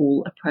fits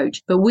all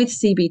approach. But with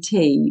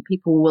CBT,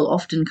 people will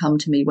often come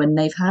to me when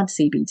they've had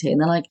CBT and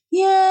they're like,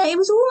 yeah, it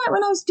was all right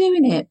when I was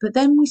doing it, but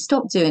then we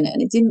stopped doing it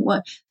and it didn't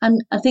work.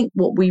 And I think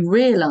what we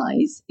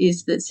realize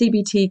is that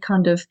CBT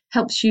kind of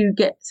helps you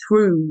get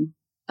through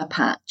a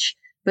patch,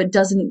 but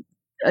doesn't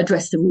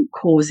address the root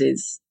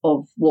causes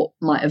of what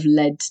might have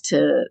led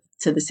to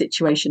the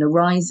situation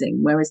arising.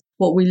 Whereas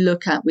what we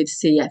look at with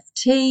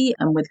CFT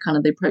and with kind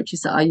of the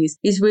approaches that I use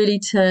is really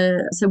so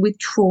with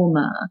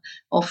trauma,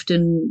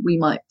 often we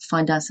might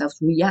find ourselves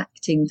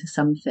reacting to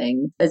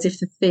something as if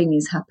the thing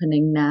is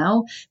happening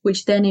now,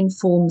 which then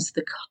informs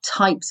the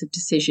types of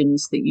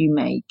decisions that you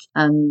make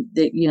and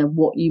that, you know,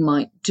 what you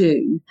might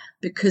do,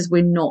 because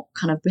we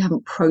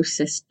haven't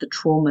processed the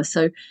trauma.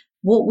 So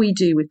what we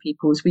do with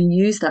people is we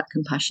use that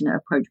compassionate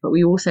approach, but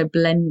we also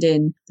blend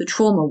in the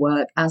trauma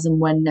work as and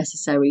when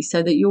necessary,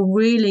 so that you're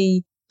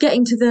really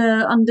getting to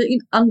the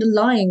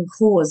underlying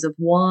cause of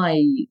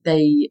why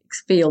they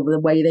feel the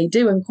way they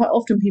do. And quite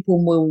often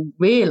people will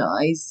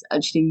realise,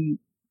 actually,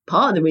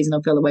 part of the reason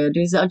I feel the way I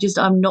do is that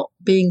I'm not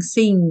being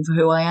seen for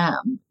who I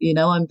am. You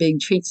know, I'm being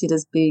treated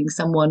as being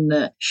someone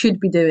that should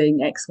be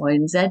doing X, Y,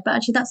 and Z, but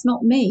actually that's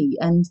not me.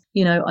 And,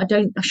 you know, I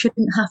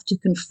shouldn't have to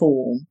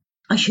conform.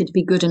 I should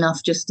be good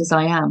enough just as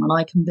I am, and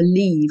I can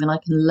believe and I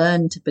can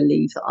learn to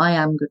believe that I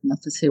am good enough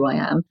as who I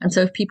am. And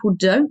so if people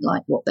don't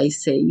like what they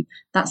see,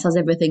 that says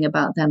everything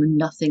about them and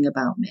nothing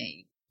about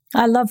me.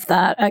 I love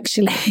that,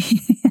 actually.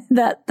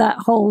 that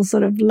whole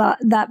sort of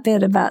that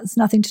bit about it's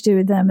nothing to do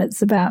with them,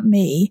 it's about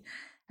me.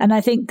 And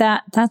I think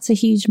that's a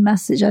huge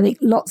message. I think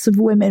lots of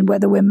women,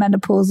 whether we're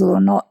menopausal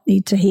or not,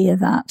 need to hear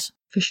that.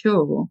 For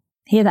sure.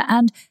 Hear that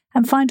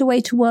and find a way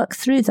to work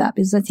through that,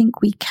 because I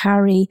think we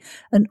carry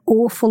an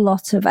awful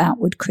lot of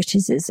outward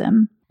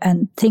criticism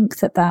and think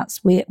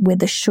that's we're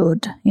the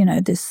should, you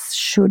know, this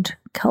should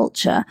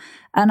culture.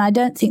 And I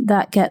don't think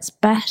that gets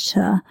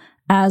better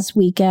as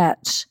we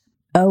get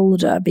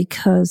older,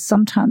 because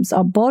sometimes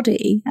our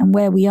body and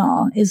where we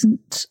are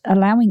isn't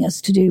allowing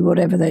us to do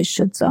whatever those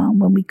shoulds are.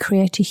 And when we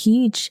create a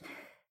huge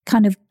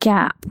kind of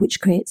gap, which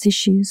creates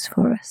issues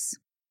for us.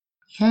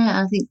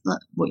 Yeah, I think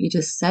like what you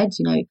just said,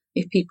 you know,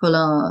 if people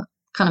are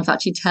kind of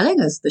actually telling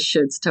us the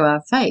shoulds to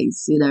our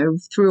face, you know,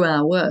 through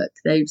our work,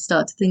 they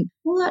start to think,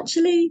 well,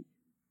 actually,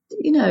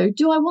 you know,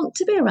 do I want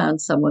to be around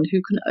someone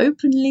who can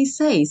openly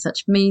say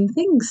such mean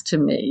things to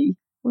me?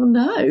 Well,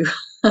 no,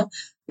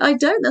 I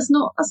don't. That's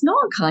not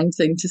a kind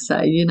thing to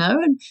say, you know.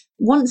 And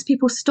once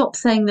people stop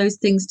saying those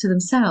things to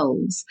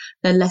themselves,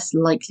 they're less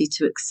likely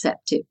to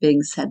accept it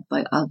being said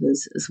by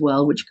others as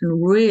well, which can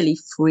really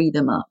free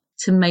them up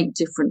to make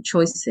different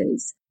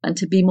choices and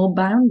to be more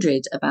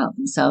boundaried about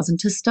themselves and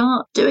to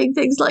start doing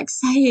things like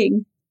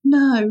saying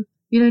no.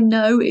 You know,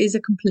 no is a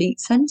complete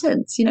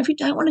sentence. You know, if you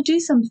don't want to do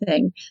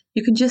something,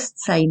 you can just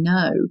say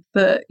no.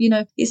 But, you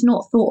know, it's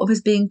not thought of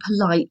as being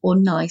polite or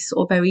nice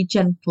or very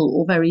gentle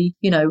or very,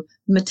 you know,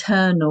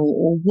 maternal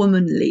or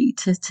womanly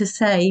to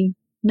say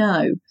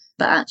no.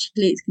 But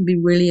actually, it can be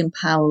really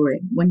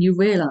empowering when you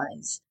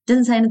realise it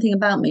doesn't say anything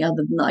about me other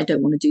than that I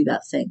don't want to do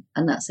that thing,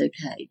 and that's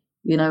okay.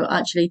 You know,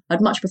 actually,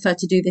 I'd much prefer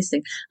to do this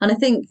thing. And I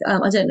think,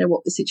 I don't know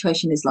what the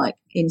situation is like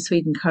in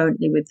Sweden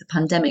currently with the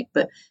pandemic,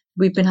 but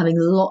we've been having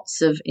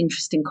lots of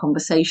interesting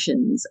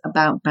conversations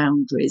about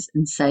boundaries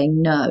and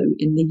saying no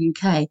in the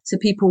UK. So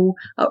people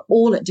are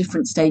all at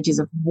different stages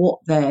of what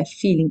they're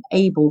feeling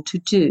able to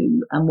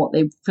do and what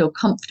they feel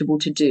comfortable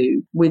to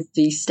do with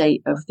the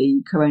state of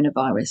the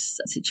coronavirus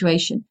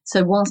situation.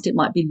 So whilst it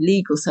might be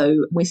legal,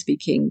 so we're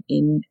speaking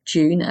in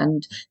June,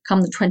 and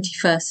come the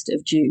 21st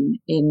of June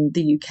in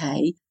the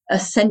UK,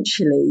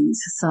 essentially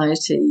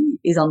society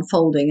is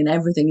unfolding and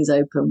everything is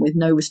open with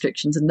no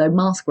restrictions and no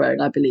mask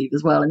wearing, I believe,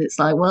 as well. And it's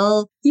like,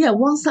 well, yeah,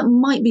 whilst that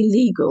might be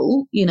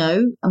legal, you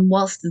know, and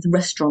whilst the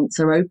restaurants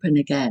are open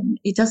again,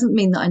 it doesn't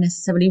mean that I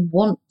necessarily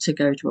want to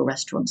go to a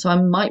restaurant. So I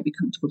might be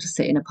comfortable to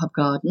sit in a pub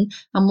garden.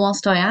 And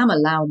whilst I am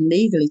allowed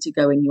legally to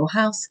go in your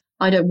house,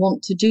 I don't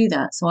want to do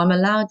that. So I'm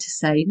allowed to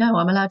say no.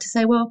 I'm allowed to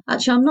say, well,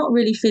 actually, I'm not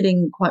really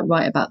feeling quite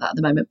right about that at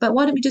the moment, but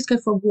why don't we just go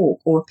for a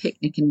walk or a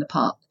picnic in the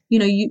park? You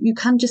know, you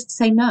can just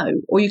say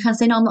no, or you can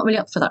say, no, I'm not really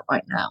up for that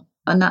right now.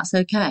 And that's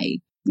okay.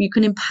 You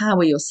can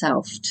empower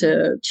yourself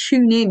to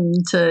tune in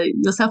to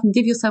yourself and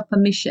give yourself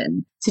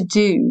permission to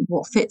do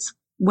what fits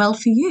well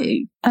for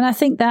you. And I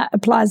think that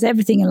applies to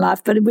everything in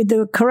life. But with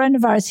the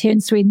coronavirus here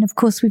in Sweden, of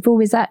course, we've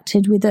always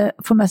acted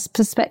from a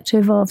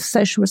perspective of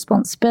social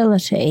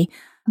responsibility.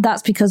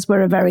 That's because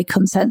we're a very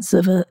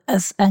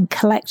consensus and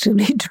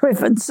collectively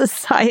driven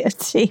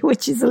society,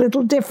 which is a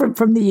little different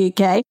from the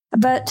UK.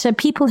 But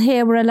people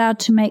here were allowed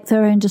to make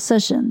their own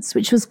decisions,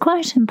 which was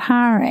quite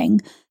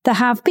empowering. There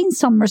have been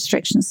some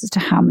restrictions as to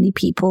how many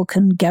people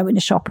can go in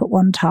a shop at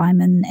one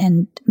time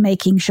and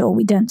making sure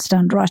we don't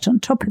stand right on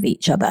top of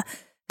each other.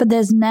 But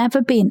there's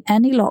never been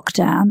any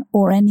lockdown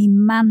or any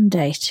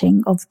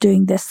mandating of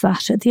doing this,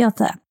 that, or the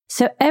other.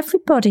 So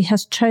everybody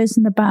has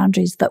chosen the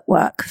boundaries that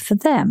work for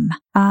them.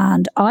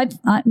 And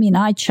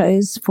I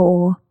chose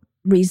for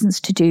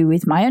reasons to do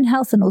with my own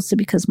health and also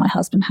because my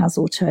husband has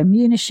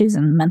autoimmune issues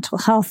and mental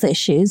health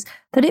issues,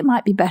 that it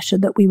might be better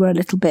that we were a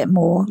little bit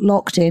more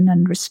locked in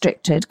and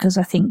restricted, because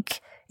I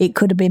think it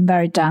could have been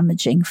very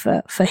damaging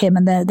for him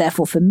and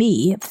therefore for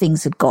me if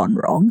things had gone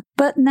wrong.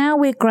 But now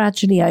we're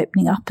gradually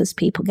opening up as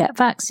people get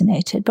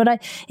vaccinated. But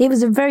it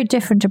was a very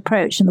different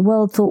approach, and the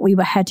world thought we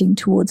were heading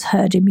towards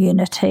herd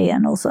immunity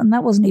and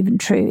that wasn't even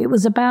true. It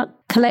was about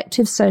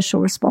collective social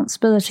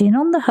responsibility. And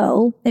on the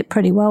whole, it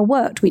pretty well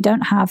worked. We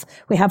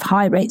have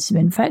high rates of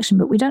infection,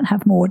 but we don't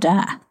have more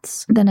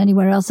deaths than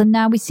anywhere else. And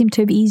now we seem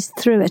to have eased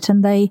through it,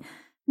 and they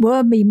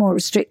were being more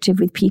restrictive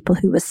with people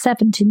who were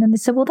 70. And then they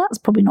said, well, that's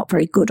probably not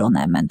very good on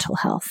their mental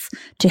health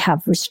to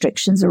have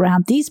restrictions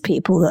around these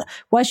people.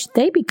 Why should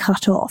they be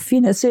cut off?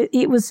 So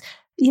it was,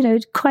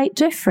 quite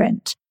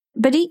different.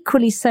 But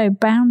equally so,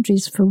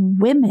 boundaries for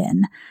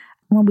women,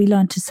 when we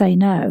learn to say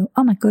no,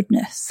 oh my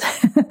goodness,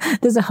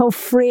 there's a whole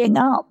freeing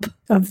up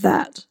of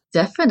that.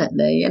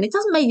 Definitely. And it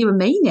doesn't make you a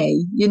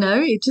meanie,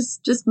 it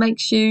just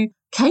makes you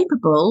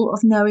capable of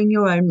knowing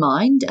your own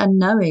mind and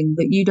knowing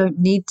that you don't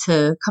need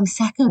to come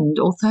second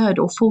or third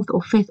or fourth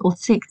or fifth or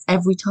sixth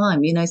every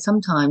time.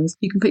 Sometimes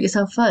you can put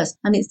yourself first.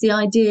 And it's the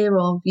idea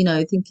of,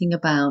 thinking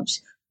about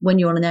when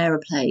you're on an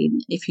aeroplane,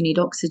 if you need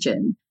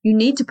oxygen, you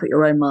need to put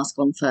your own mask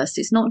on first.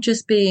 It's not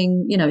just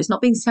being, it's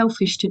not being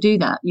selfish to do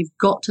that. You've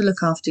got to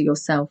look after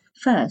yourself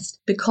first,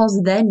 because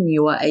then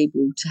you are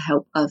able to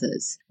help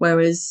others.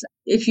 Whereas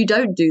if you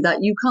don't do that,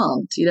 you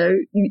can't.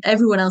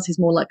 Everyone else is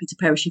more likely to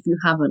perish if you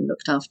haven't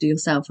looked after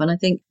yourself. And I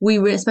think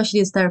especially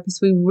as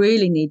therapists, we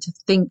really need to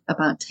think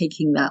about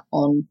taking that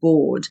on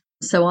board.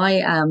 So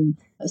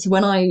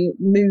when I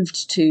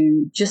moved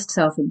to just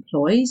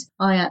self-employed,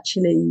 I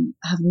actually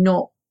have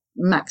not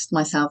maxed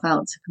myself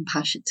out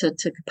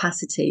to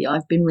capacity.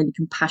 I've been really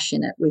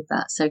compassionate with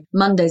that. So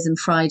Mondays and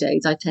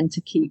Fridays I tend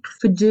to keep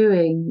for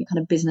doing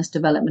kind of business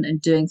development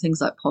and doing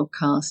things like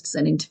podcasts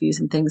and interviews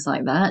and things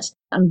like that,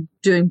 and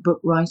doing book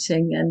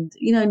writing and,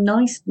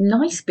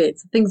 nice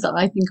bits, things that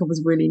I think of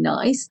as really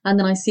nice. And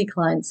then I see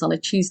clients on a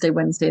Tuesday,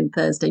 Wednesday and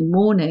Thursday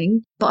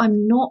morning, but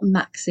I'm not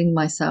maxing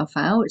myself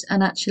out.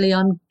 And actually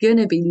I'm going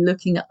to be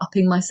looking at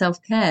upping my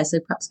self-care. So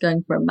perhaps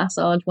going for a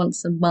massage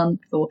once a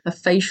month or a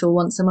facial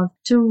once a month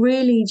to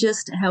really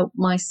just help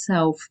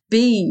myself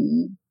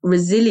be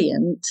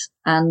resilient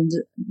and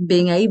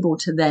being able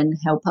to then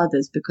help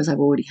others because I've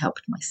already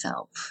helped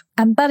myself.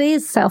 And that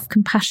is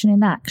self-compassion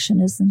in action,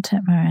 isn't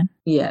it, Marion?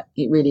 Yeah,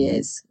 it really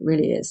is. It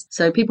really is.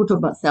 So people talk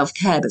about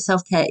self-care, but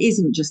self-care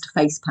isn't just a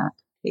face pack.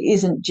 It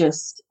isn't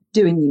just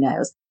doing your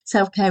nails.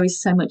 Self-care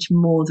is so much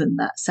more than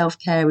that.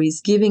 Self-care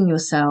is giving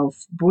yourself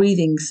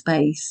breathing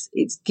space.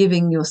 It's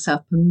giving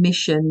yourself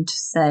permission to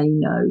say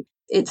no.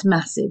 It's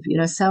massive.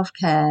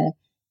 Self-care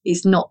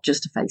is not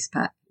just a face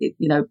pack.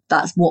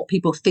 That's what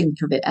people think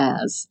of it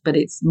as, but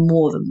it's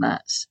more than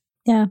that.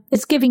 Yeah,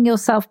 it's giving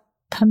yourself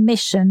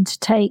permission to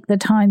take the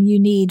time you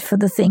need for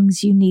the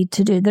things you need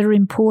to do that are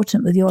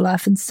important with your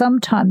life. And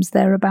sometimes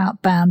they're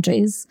about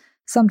boundaries.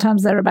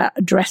 Sometimes they're about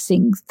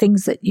addressing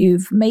things that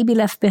you've maybe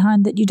left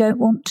behind that you don't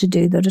want to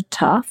do, that are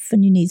tough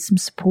and you need some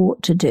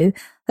support to do,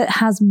 that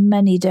has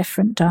many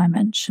different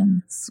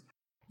dimensions.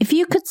 If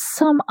you could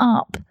sum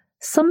up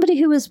somebody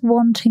who is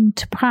wanting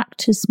to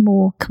practice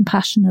more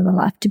compassion in their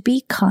life, to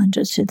be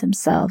kinder to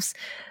themselves,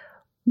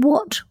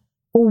 what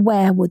or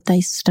where would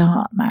they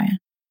start, Marion?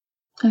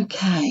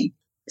 Okay,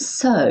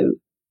 so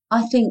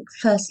I think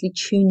firstly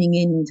tuning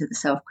into the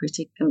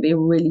self-critic can be a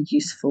really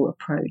useful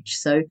approach.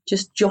 So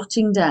just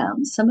jotting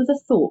down some of the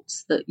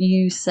thoughts that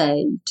you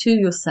say to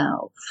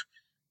yourself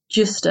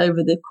just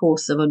over the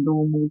course of a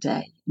normal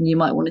day. And you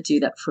might want to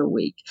do that for a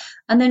week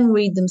and then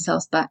read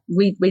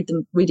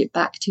it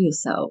back to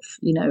yourself,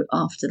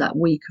 after that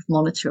week of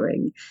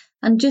monitoring,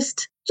 and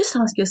just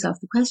ask yourself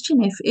the question,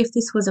 if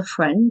this was a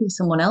friend or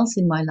someone else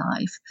in my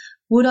life,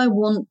 would I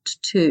want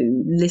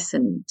to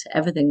listen to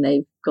everything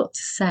they've got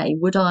to say?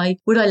 Would I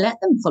let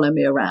them follow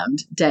me around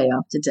day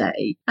after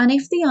day? And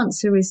if the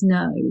answer is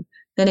no,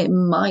 then it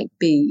might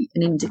be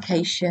an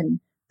indication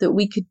that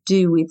we could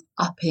do with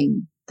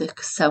upping the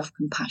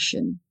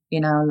self-compassion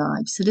in our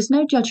lives. So there's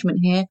no judgment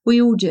here.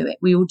 We all do it.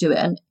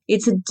 And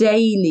it's a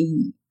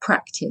daily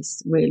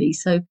practice, really.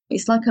 So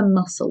it's like a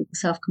muscle,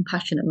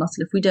 self-compassionate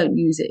muscle. If we don't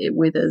use it, it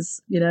withers,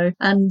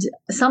 And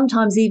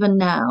sometimes even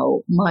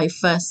now, my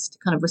first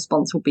kind of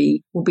response will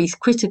be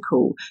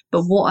critical.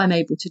 But what I'm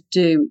able to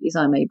do is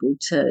I'm able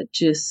to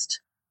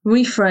just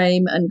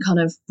reframe and kind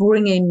of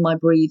bring in my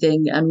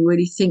breathing and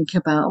really think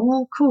about,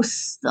 of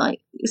course,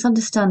 like it's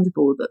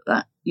understandable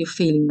that you're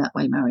feeling that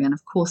way, Marianne.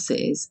 Of course it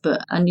is.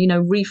 And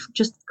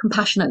just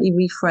compassionately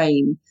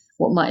reframe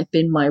what might have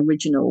been my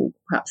original,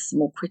 perhaps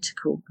more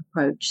critical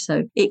approach.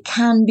 So it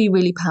can be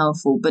really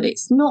powerful, but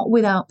it's not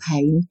without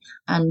pain.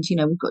 And,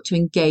 we've got to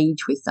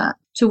engage with that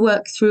to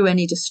work through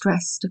any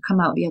distress to come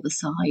out the other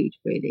side,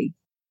 really.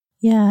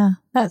 Yeah,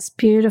 that's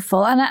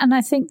beautiful. And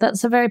I think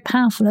that's a very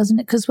powerful, isn't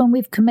it? Because when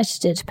we've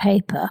committed it to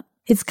paper,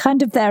 it's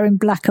kind of there in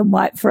black and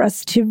white for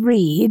us to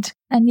read.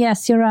 And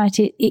yes, you're right,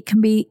 it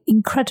can be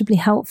incredibly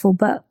helpful,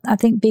 but I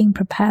think being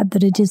prepared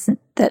that it isn't,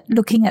 that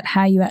looking at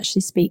how you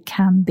actually speak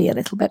can be a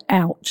little bit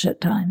ouch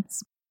at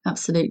times.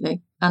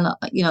 Absolutely. And,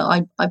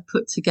 I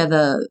put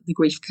together the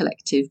Grief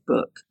Collective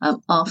book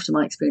after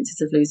my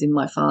experiences of losing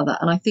my father.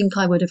 And I think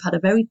I would have had a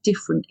very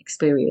different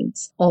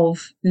experience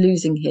of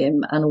losing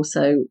him and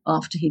also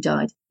after he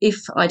died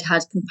if I'd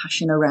had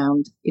compassion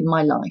around in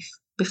my life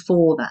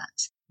before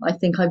that. I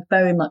think I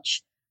very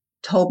much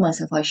told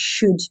myself I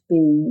should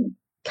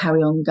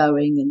carry on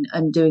going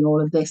and doing all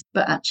of this.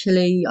 But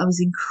actually, I was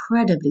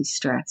incredibly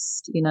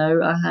stressed. I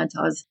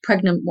was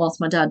pregnant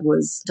whilst my dad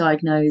was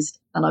diagnosed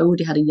and I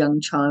already had a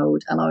young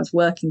child and I was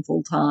working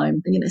full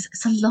time. And,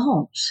 it's a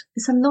lot.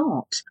 It's a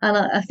lot. And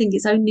I think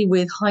it's only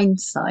with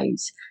hindsight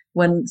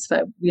when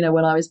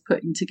I was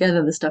putting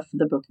together the stuff for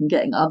the book and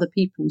getting other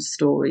people's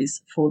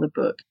stories for the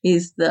book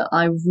is that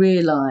I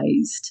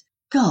realised,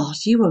 God,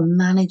 you were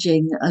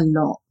managing a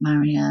lot,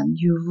 Marianne.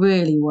 You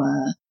really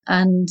were.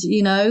 And,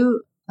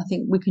 I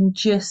think we can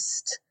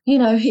just,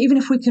 even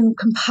if we can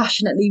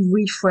compassionately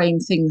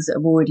reframe things that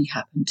have already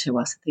happened to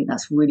us, I think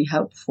that's really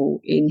helpful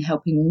in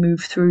helping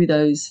move through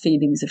those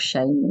feelings of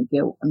shame and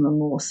guilt and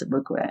remorse and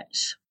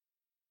regret.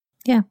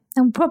 Yeah,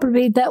 and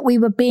probably that we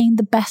were being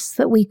the best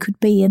that we could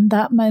be in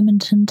that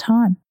moment in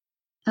time.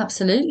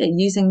 Absolutely,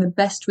 using the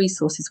best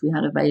resources we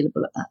had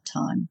available at that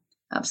time.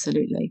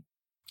 Absolutely.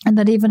 And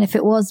that even if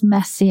it was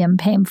messy and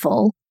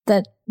painful,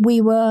 that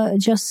we were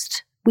as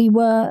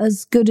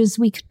good as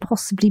we could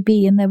possibly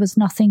be, and there was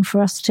nothing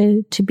for us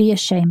to be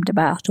ashamed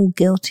about or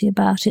guilty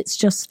about. It's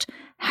just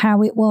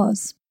how it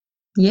was.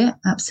 Yeah,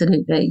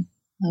 absolutely.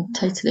 I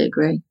totally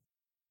agree.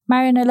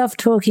 Marianne, I love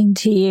talking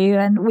to you,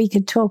 and we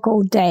could talk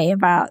all day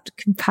about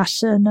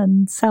compassion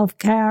and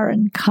self-care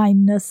and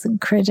kindness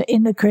and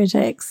inner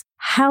critics.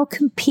 How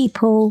can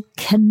people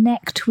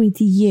connect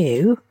with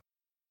you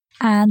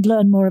and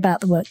learn more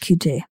about the work you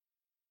do?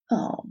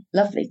 Oh,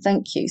 lovely.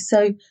 Thank you.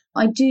 So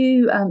I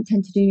do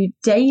tend to do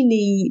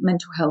daily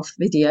mental health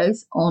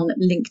videos on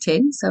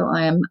LinkedIn. So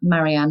I am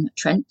Marianne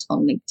Trent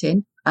on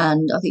LinkedIn.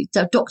 And I think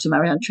Dr.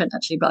 Marianne Trent,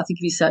 actually, but I think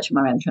if you search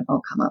Marianne Trent,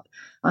 I'll come up.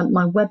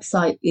 My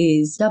website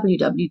is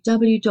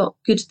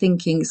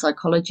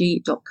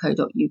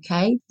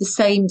www.goodthinkingpsychology.co.uk. The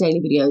same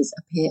daily videos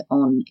appear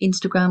on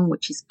Instagram,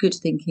 which is Good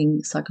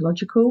Thinking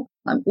Psychological.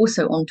 I'm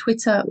also on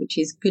Twitter, which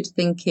is Good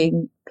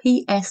Thinking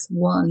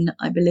PS1,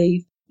 I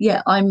believe.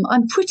 Yeah, I'm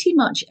pretty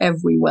much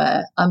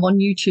everywhere. I'm on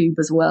YouTube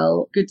as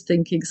well. Good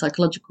Thinking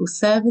Psychological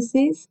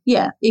Services.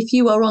 Yeah, if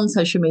you are on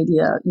social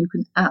media, you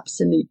can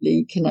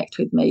absolutely connect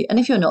with me. And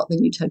if you're not,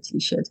 then you totally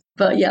should.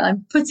 But yeah,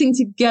 I'm putting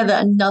together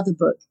another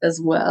book as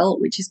well,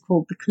 which is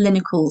called The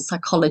Clinical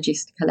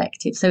Psychologist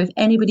Collective. So if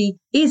anybody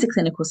is a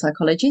clinical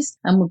psychologist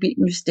and would be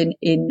interested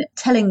in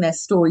telling their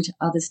story to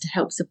others to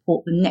help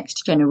support the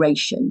next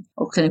generation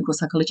of clinical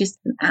psychologists,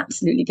 then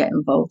absolutely get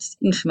involved. There's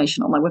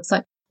information on my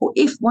website. Or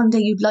if one day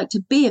you'd like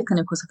to be a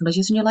clinical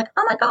psychologist and you're like,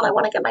 oh my God, I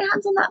want to get my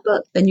hands on that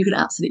book, then you can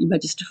absolutely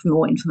register for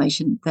more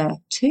information there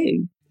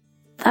too.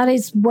 That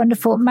is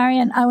wonderful.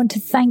 Marianne, I want to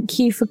thank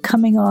you for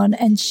coming on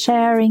and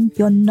sharing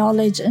your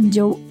knowledge and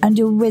your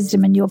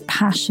wisdom and your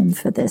passion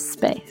for this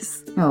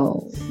space.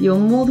 Oh, you're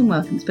more than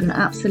welcome. It's been an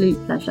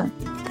absolute pleasure.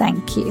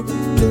 Thank you.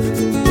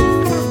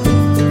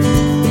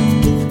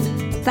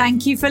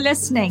 Thank you for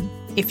listening.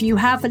 If you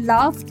have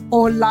loved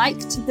or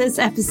liked this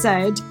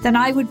episode, then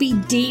I would be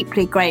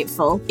deeply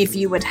grateful if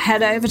you would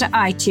head over to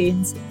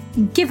iTunes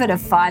and give it a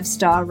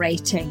 5-star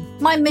rating.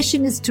 My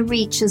mission is to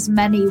reach as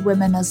many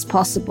women as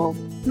possible,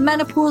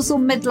 menopausal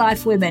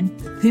midlife women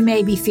who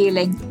may be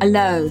feeling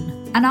alone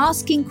and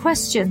asking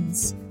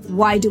questions.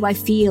 Why do I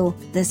feel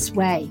this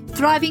way?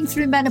 Thriving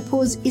Through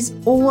Menopause is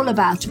all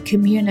about a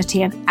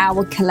community and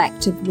our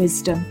collective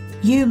wisdom.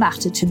 You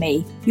matter to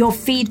me. Your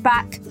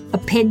feedback,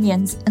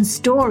 opinions, and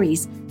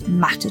stories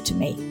matter to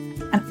me.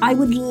 And I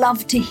would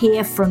love to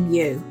hear from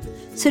you.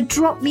 So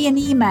drop me an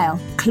email,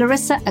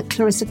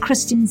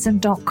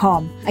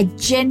 clarissa@clarissachristiansen.com. I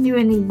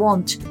genuinely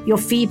want your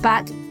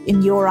feedback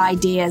and your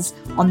ideas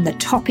on the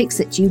topics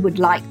that you would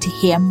like to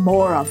hear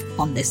more of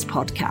on this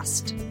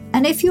podcast.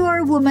 And if you are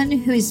a woman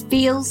who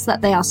feels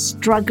that they are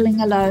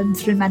struggling alone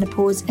through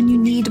menopause and you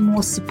need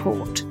more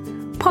support,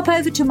 pop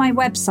over to my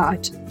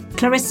website,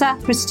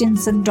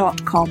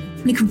 clarissachristiansen.com.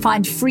 You can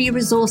find free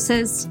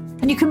resources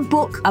and you can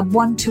book a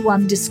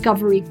one-to-one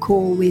discovery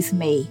call with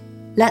me.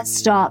 Let's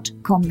start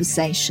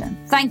conversation.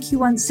 Thank you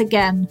once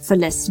again for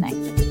listening.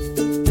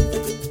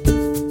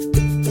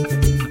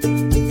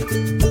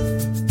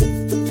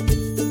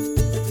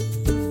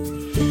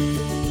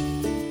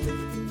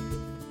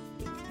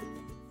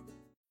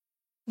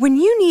 When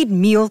you need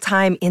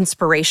mealtime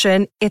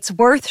inspiration, it's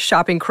worth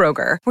shopping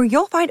Kroger, where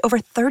you'll find over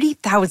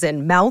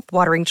 30,000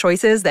 mouth-watering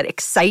choices that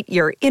excite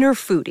your inner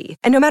foodie.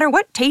 And no matter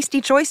what tasty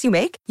choice you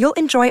make, you'll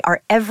enjoy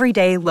our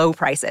everyday low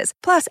prices,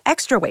 plus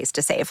extra ways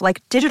to save,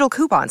 like digital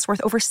coupons worth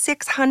over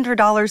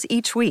 $600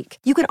 each week.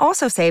 You can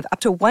also save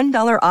up to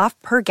 $1 off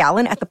per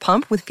gallon at the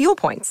pump with fuel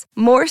points.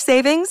 More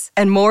savings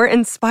and more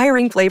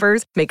inspiring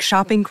flavors make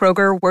shopping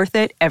Kroger worth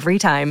it every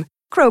time.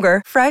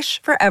 Kroger,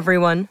 fresh for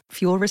everyone.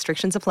 Fuel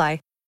restrictions apply.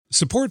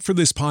 Support for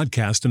this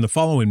podcast and the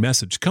following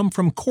message come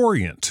from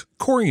Corient.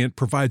 Corient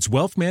provides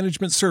wealth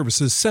management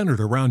services centered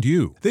around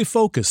you. They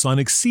focus on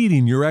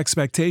exceeding your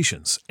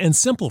expectations and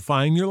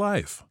simplifying your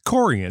life.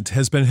 Corient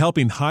has been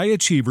helping high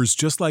achievers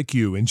just like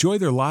you enjoy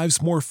their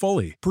lives more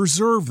fully,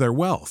 preserve their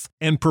wealth,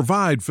 and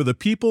provide for the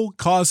people,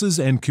 causes,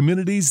 and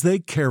communities they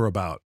care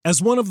about. As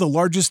one of the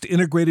largest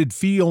integrated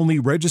fee-only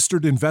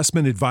registered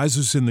investment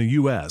advisors in the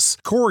U.S.,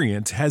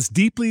 Corient has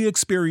deeply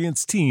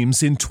experienced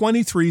teams in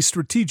 23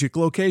 strategic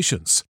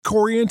locations.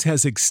 Corient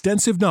has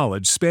extensive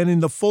knowledge spanning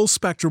the full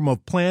spectrum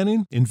of planning,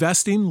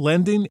 investing,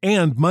 lending,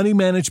 and money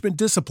management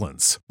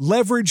disciplines.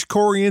 Leverage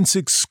Corient's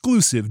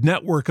exclusive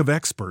network of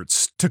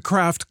experts to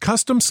craft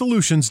custom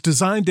solutions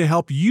designed to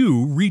help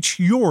you reach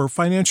your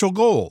financial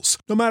goals,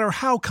 no matter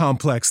how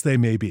complex they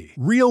may be.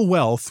 Real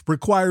wealth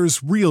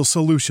requires real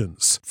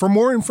solutions. For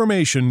more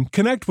information,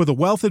 connect with a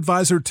wealth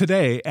advisor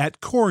today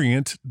at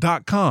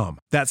Corient.com.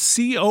 That's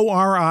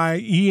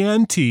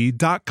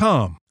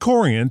Corient.com.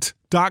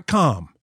 Corient.com.